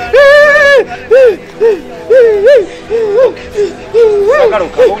 Sagalo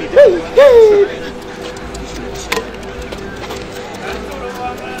kabuli.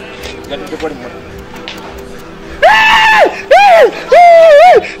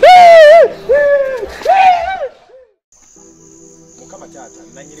 Mukama tata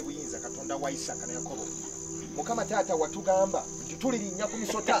nanyiri buyinza Katonda wa Isaka na Yakobo. Mukama tata watugamba nti tulirinnya ku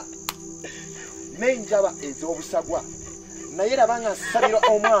misota n'enjaba ez'obusagwa naye labanga nsabira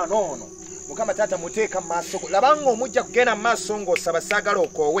omwana ono Mukama tata muteeka maaso labanga omujja kugenda maaso ng'osaba saagala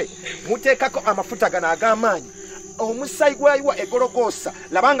okoowe muteekako amafuta gano ag'amaanyi omusayi gwaywa egologosa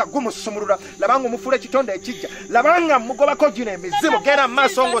labanga gumusumulula labanga omufula ekitonde ekijja labanga mugobako gino emizimu genda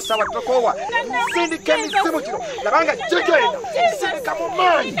maaso ng'osaba tokoowa nsindika emizimu gino labanga gigenda nsindika mu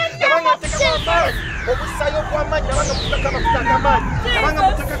maanyi labanga nteekamu amaanyi omusayi ogw'amaanyi labanga muteekako amafuta ag'amaanyi labanga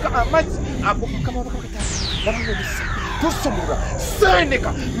muteekako amazzi ag'omukama wabakakata labanga omusayi tusumulula sendika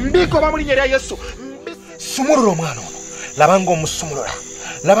mbikoba mu linnya lya Yesu sumulula omwana ono labanga omusumulula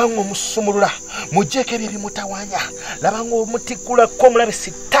labanga omusumulula mujjeko ebyo ebimutawanya labanga omutikkulako omulabe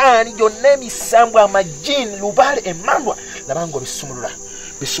sitaani gyonna emisambu amajini lubale emmandwa labanga obisumulula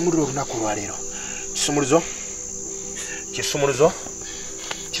bisumulula olunaku lwaleero kisumuluzo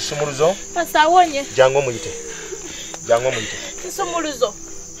Pasawonye. jangu omuyite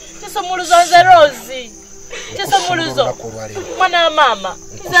Kisumuluzo nze Rozi. Kisumuluzo. Mwana mama.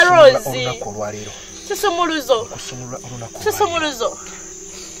 Nze Rozi. Kisumuluzo.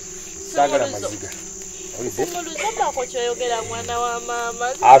 Sagala maziga. Kisumuluzo bako kyoyogera mwana wa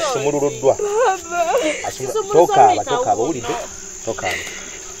mama. Asumuluddwa. Tokaaba owulidde? Tokaaba.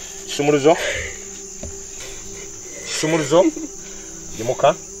 Kisumuluzo.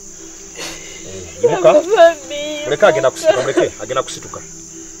 Yimuka. Muleke agenda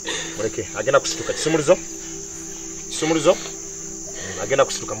kusituka. Kisumuluzo. Agenda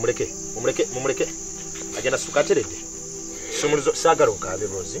kusituka mumuleke. Agenda kusituka ateredde. Kisumuluzo saagala okaabe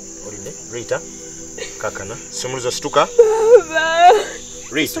Rozi. Oline Rita. Kakana. Kisumuluzo situka.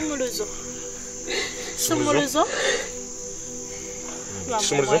 Rita. Kisumuluzo.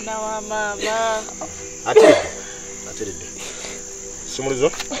 Mwana wa mama. Ateredde.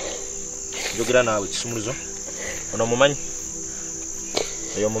 Kisumuluzo. Njogera naawe kisumuluzo. Ono mumanyi.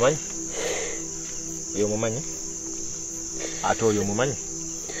 Oyo mumanyi. Ate oyo mumanyi.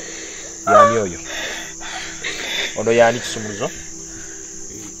 Yani oyo. Ono yani kisumuluzo.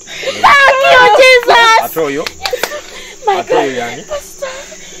 Ate oyo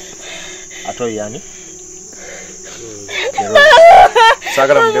yani.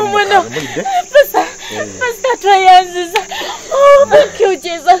 Sagala mulidde. Pastor Troyanziza. Oh, thank you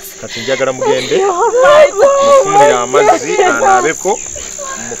Jesus. Kati njagala mugende. Mufumire amazzi anaabeko.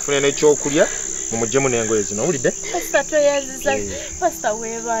 Mufune n'ekyokulya. Mumujjemu n'engoye zino owulidde? Pastor Troyanziza. Pastor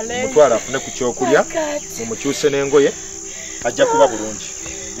weebale. Mutwala afune ku kyokulya. Mumukyuse n'engoye. Ajja kuba bulungi.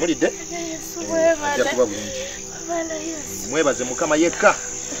 Mulidde? Ajja kuba bulungi. Mwebaze Mukama yekka.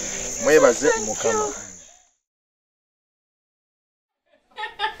 Mwebaze Mukama.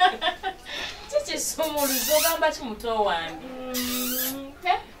 Kisumuluzo gamba kimuto wange.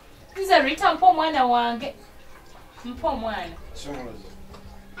 Nze Rita mpo omwana wange. Kisumuluzo.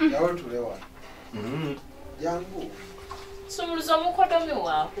 Yawe tulewa. Yangu. Kisumuluzo mukodomi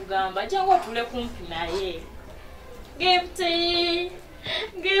wa kugamba jangu tule kumpi naye. Gifty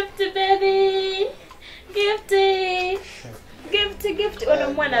baby. Gifty ono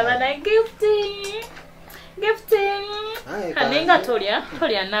mwana bana gifty. Haninga tolya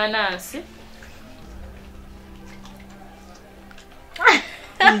nanansi.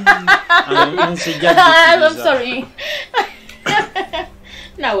 I'm sorry.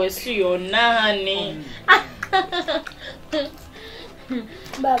 Nawe siyo nani.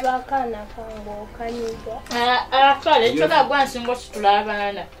 Baba kana kango kanyiga. Kale choka gwansingo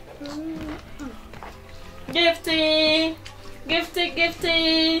situlabana.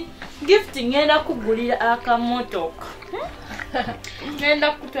 Gifty ngenda kugulira akamotoka.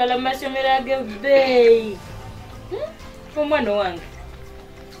 Ngenda kutwala masomero ag'ebbeeyi. Omwana wange.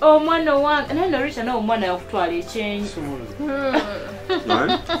 omwana wange naye norisha nawe omwana yakutwala ekyenyi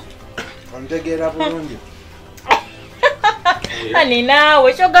ontegeera bulungi ani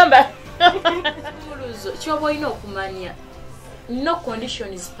naawe kyogamba muluzo kyoba olina okumanya no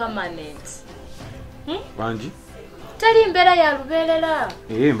condition is permanent bangi teri mbeera ya lubeerera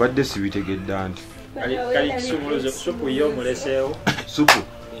mbadde sibitegedde anti kali kisumuluzo supu yo muleseewo supu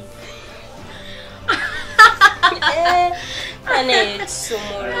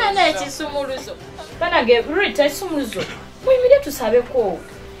ana ekisumuluzo banage rita ekisumuluzo muyimire tusabeko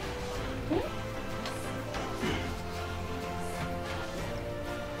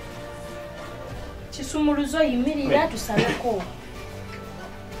kisumuluzo yimirira tusabeko